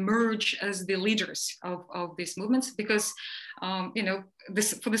 kind of emerge as the leaders of these movements, because, you know,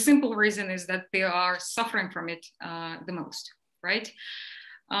 this, for the simple reason is that they are suffering from it the most, right?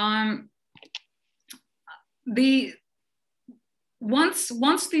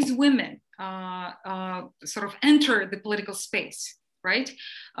 Once these women sort of enter the political space, right,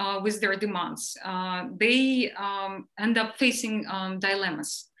 with their demands, they end up facing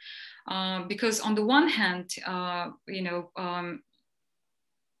dilemmas. Because on the one hand, you know,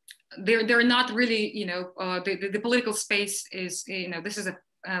 they're not really, you know, the political space is, you know, this is a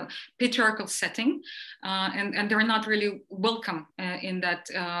patriarchal setting, and they're not really welcome in that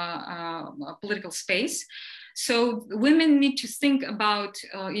political space. So women need to think about,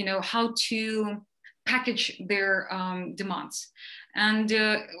 you know, how to package their demands. And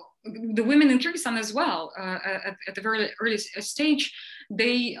the women in Kyrgyzstan as well, at a very early stage,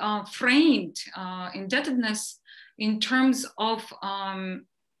 they framed indebtedness in terms of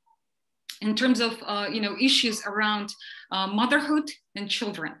you know, issues around motherhood and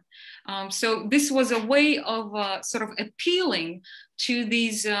children. So this was a way of sort of appealing to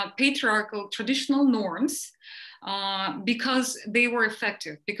these patriarchal traditional norms, because they were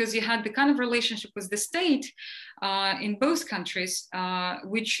effective, because you had the kind of relationship with the state in both countries,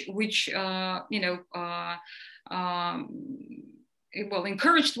 which you know, well,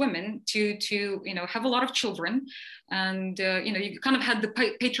 encouraged women to you know, have a lot of children, and you know, you kind of had the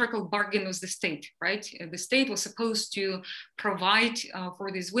patriarchal bargain with the state, right? The state was supposed to provide for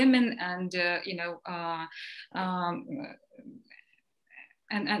these women, and you know,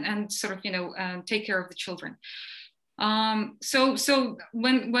 and sort of, you know, take care of the children. So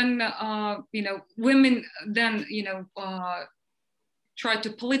when you know, women then, you know, try to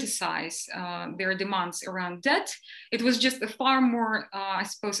politicize their demands around debt, it was just a far more, I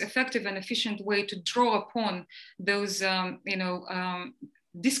suppose, effective and efficient way to draw upon those, you know,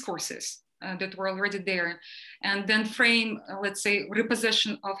 discourses that were already there, and then frame, let's say,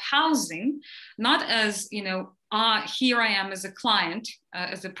 repossession of housing, not as, you know, here I am as a client,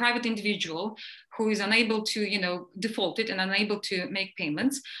 as a private individual who is unable to, you know, default it and unable to make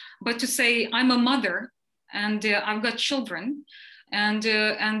payments, but to say, I'm a mother and I've got children, and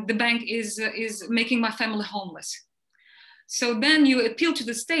the bank is making my family homeless. So then you appeal to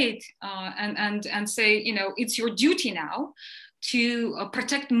the state and say, you know, it's your duty now to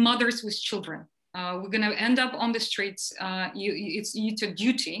protect mothers with children. We're going to end up on the streets. It's your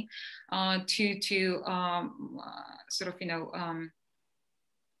duty to sort of, you know,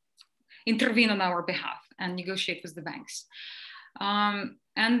 intervene on our behalf and negotiate with the banks.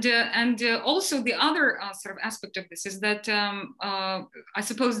 And also the other sort of aspect of this is that I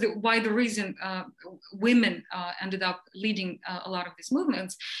suppose why the reason women ended up leading a lot of these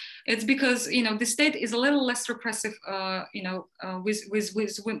movements, it's because, you know, the state is a little less repressive, you know, with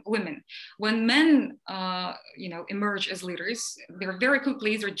women. When men, you know, emerge as leaders, they're very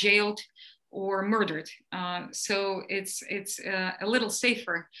quickly either jailed or murdered. So it's a little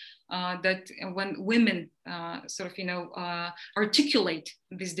safer that when women sort of, you know, articulate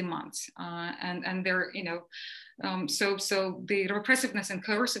these demands, and they're, you know, so the repressiveness and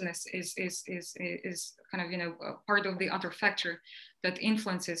coerciveness is kind of, you know, part of the other factor that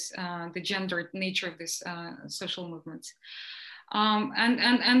influences the gendered nature of this social movements.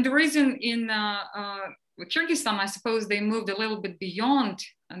 And the reason in Kyrgyzstan, I suppose they moved a little bit beyond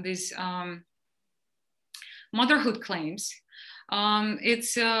these motherhood claims.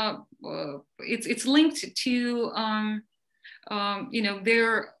 It's linked to you know,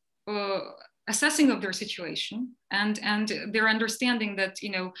 their assessing of their situation and their understanding that, you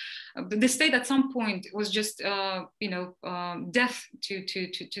know, the state at some point was just you know, deaf to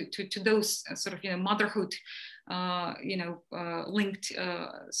those sort of, you know, motherhood you know, linked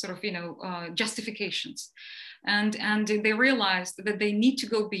sort of, you know, justifications, and they realized that they need to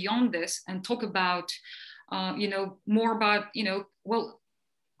go beyond this and talk about you know, more about, you know, well,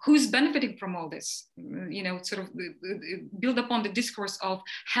 who's benefiting from all this? You know, sort of build upon the discourse of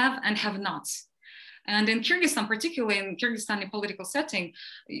have and have nots. And in Kyrgyzstan, particularly in Kyrgyzstani political setting,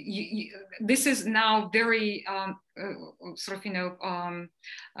 this is now very sort of, you know,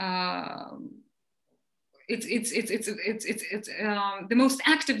 it's the most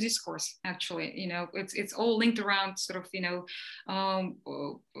active discourse, actually. You know, it's all linked around sort of, you know,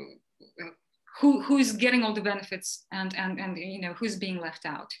 who is getting all the benefits and you know, who's being left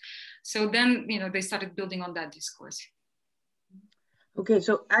out. So then, you know, they started building on that discourse. Okay,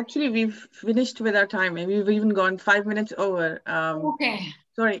 so actually we've finished with our time, and we've even gone 5 minutes over. Okay.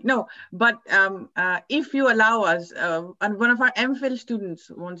 Sorry, no, but if you allow us, and one of our MPhil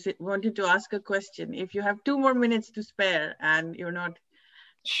students wanted to ask a question. If you have 2 more minutes to spare and you're not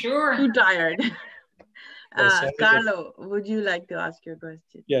too tired. Carlo, would you like to ask your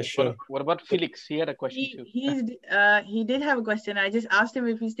question? Yeah, sure. What about Felix? He had a question too. He did have a question. I just asked him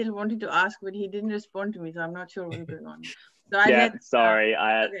if he still wanted to ask, but he didn't respond to me, so I'm not sure what's going on. So sorry,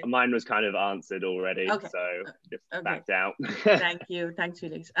 mine was kind of answered already, so just backed out. Thank you. Thanks,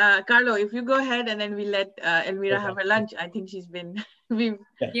 Felix. Carlo, if you go ahead, and then we let Elmira have her lunch. I think she's been,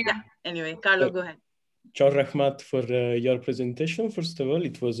 Anyway, Carlo, go ahead. John Rahmat for your presentation. First of all,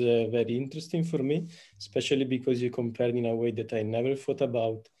 it was very interesting for me, especially because you compared in a way that I never thought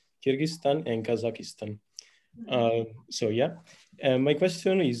about Kyrgyzstan and Kazakhstan. So yeah, my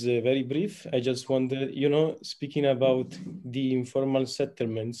question is very brief. I just wonder, you know, speaking about the informal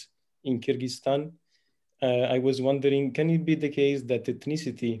settlements in Kyrgyzstan, I was wondering, can it be the case that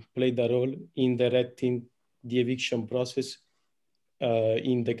ethnicity played a role in directing the eviction process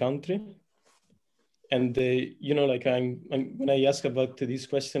in the country? And you know, like when I ask about this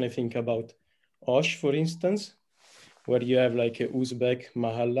question, I think about Osh, for instance, where you have like Uzbek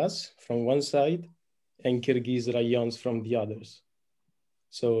mahallas from one side and Kyrgyz rayons from the others.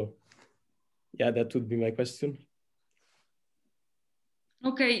 So yeah, that would be my question.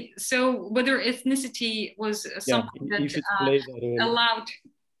 Okay, so whether ethnicity was something that allowed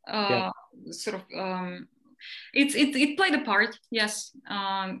sort of, it played a part, yes.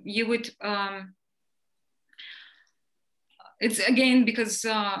 You would, it's again, because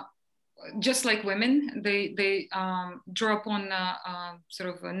just like women, they draw upon sort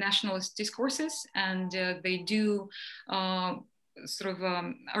of nationalist discourses, and they do sort of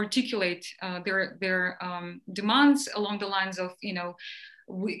articulate their demands along the lines of, you know,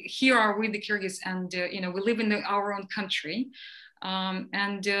 here are we the Kyrgyz, and you know, we live in our own country,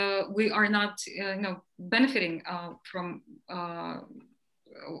 and we are not you know, benefiting from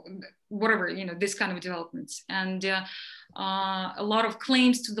whatever, you know, this kind of developments. And a lot of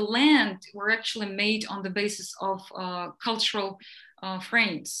claims to the land were actually made on the basis of cultural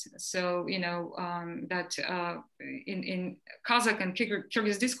frames. So, you know, that in Kazakh and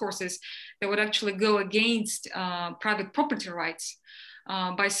Kyrgyz discourses, they would actually go against private property rights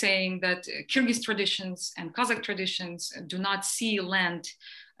by saying that Kyrgyz traditions and Kazakh traditions do not see land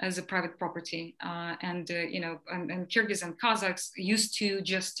as a private property, and you know, and Kyrgyz and Kazakhs used to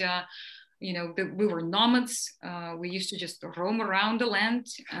just, you know, we were nomads. We used to just roam around the land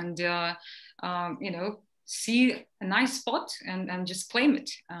and you know, see a nice spot and just claim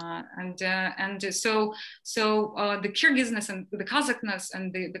it. So the Kyrgyzness and the Kazakhhness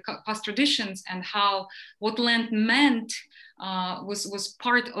and the past traditions and what land meant was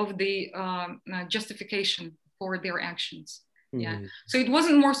part of the justification for their actions. Yeah. So it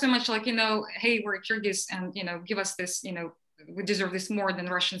wasn't more so much like, you know, hey, we're Kyrgyz and, you know, give us this, you know, we deserve this more than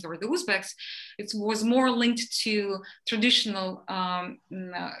Russians or the Uzbeks. It was more linked to traditional,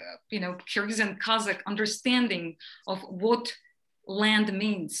 you know, Kyrgyz and Kazakh understanding of what land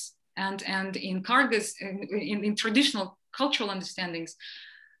means. And in Kyrgyz, in traditional cultural understandings,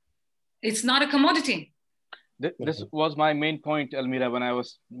 it's not a commodity. This was my main point, Elmira, when I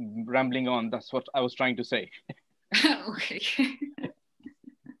was rambling on. That's what I was trying to say. Okay.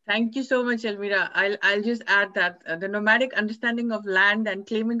 Thank you so much, Elmira. I'll just add that the nomadic understanding of land and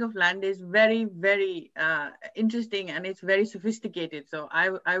claiming of land is very, very interesting, and it's very sophisticated. So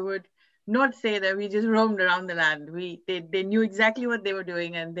I would not say that we just roamed around the land. They knew exactly what they were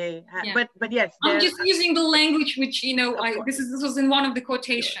doing, and they but yes. I'm just using the language which, you know, this was in one of the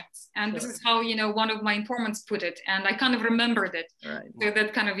quotations, and this is how, you know, one of my informants put it, and I kind of remembered it. Right. So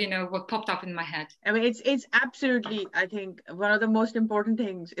that kind of, you know, what popped up in my head. I mean, it's absolutely, I think, one of the most important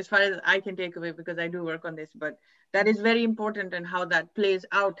things as far as I can take away, because I do work on this, but that is very important, and how that plays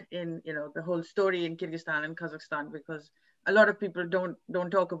out in, you know, the whole story in Kyrgyzstan and Kazakhstan, because a lot of people don't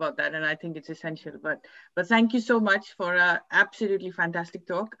talk about that, and I think it's essential. But thank you so much for an absolutely fantastic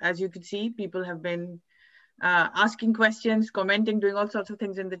talk. As you could see, people have been asking questions, commenting, doing all sorts of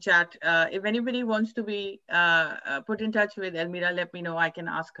things in the chat. If anybody wants to be put in touch with Elmira, let me know. I can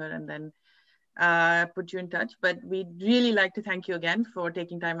ask her, and then put you in touch. But we'd really like to thank you again for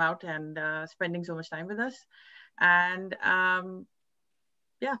taking time out and spending so much time with us. And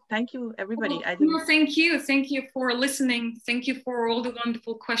yeah, thank you, everybody. Well, no, thank you. Thank you for listening. Thank you for all the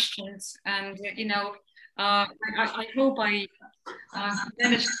wonderful questions. And, you know, I hope I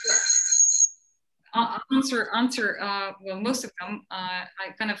managed to answer well, most of them. I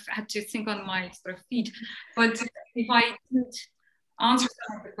kind of had to think on my sort of feet. But if I didn't answer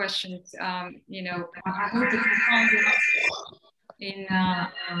some of the questions, you know, I hope that you find the answers in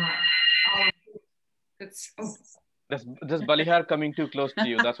our... Does Balihar coming too close to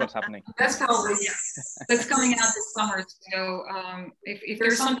you? That's what's happening. That's probably, that's coming out this summer. So if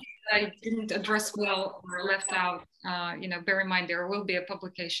there's something that I didn't address well or left out, you know, bear in mind there will be a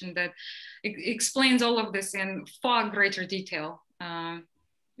publication that explains all of this in far greater detail than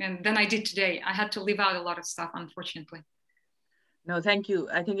I did today. I had to leave out a lot of stuff, unfortunately. No, thank you.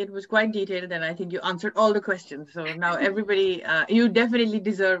 I think it was quite detailed and I think you answered all the questions. So now everybody, you definitely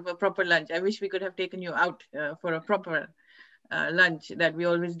deserve a proper lunch. I wish we could have taken you out for a proper lunch that we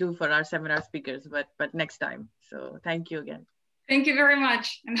always do for our seminar speakers, but next time. So thank you again. Thank you very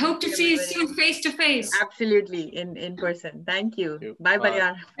much and hope to see you soon face to face. Absolutely, in person. Thank you. Bye,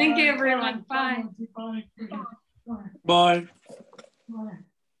 Balihar. Thank you, everyone. Bye. Bye.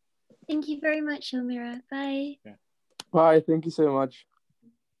 Thank you very much, Elmira. Bye. Bye. Thank you so much.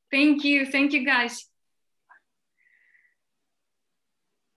 Thank you. Thank you, guys.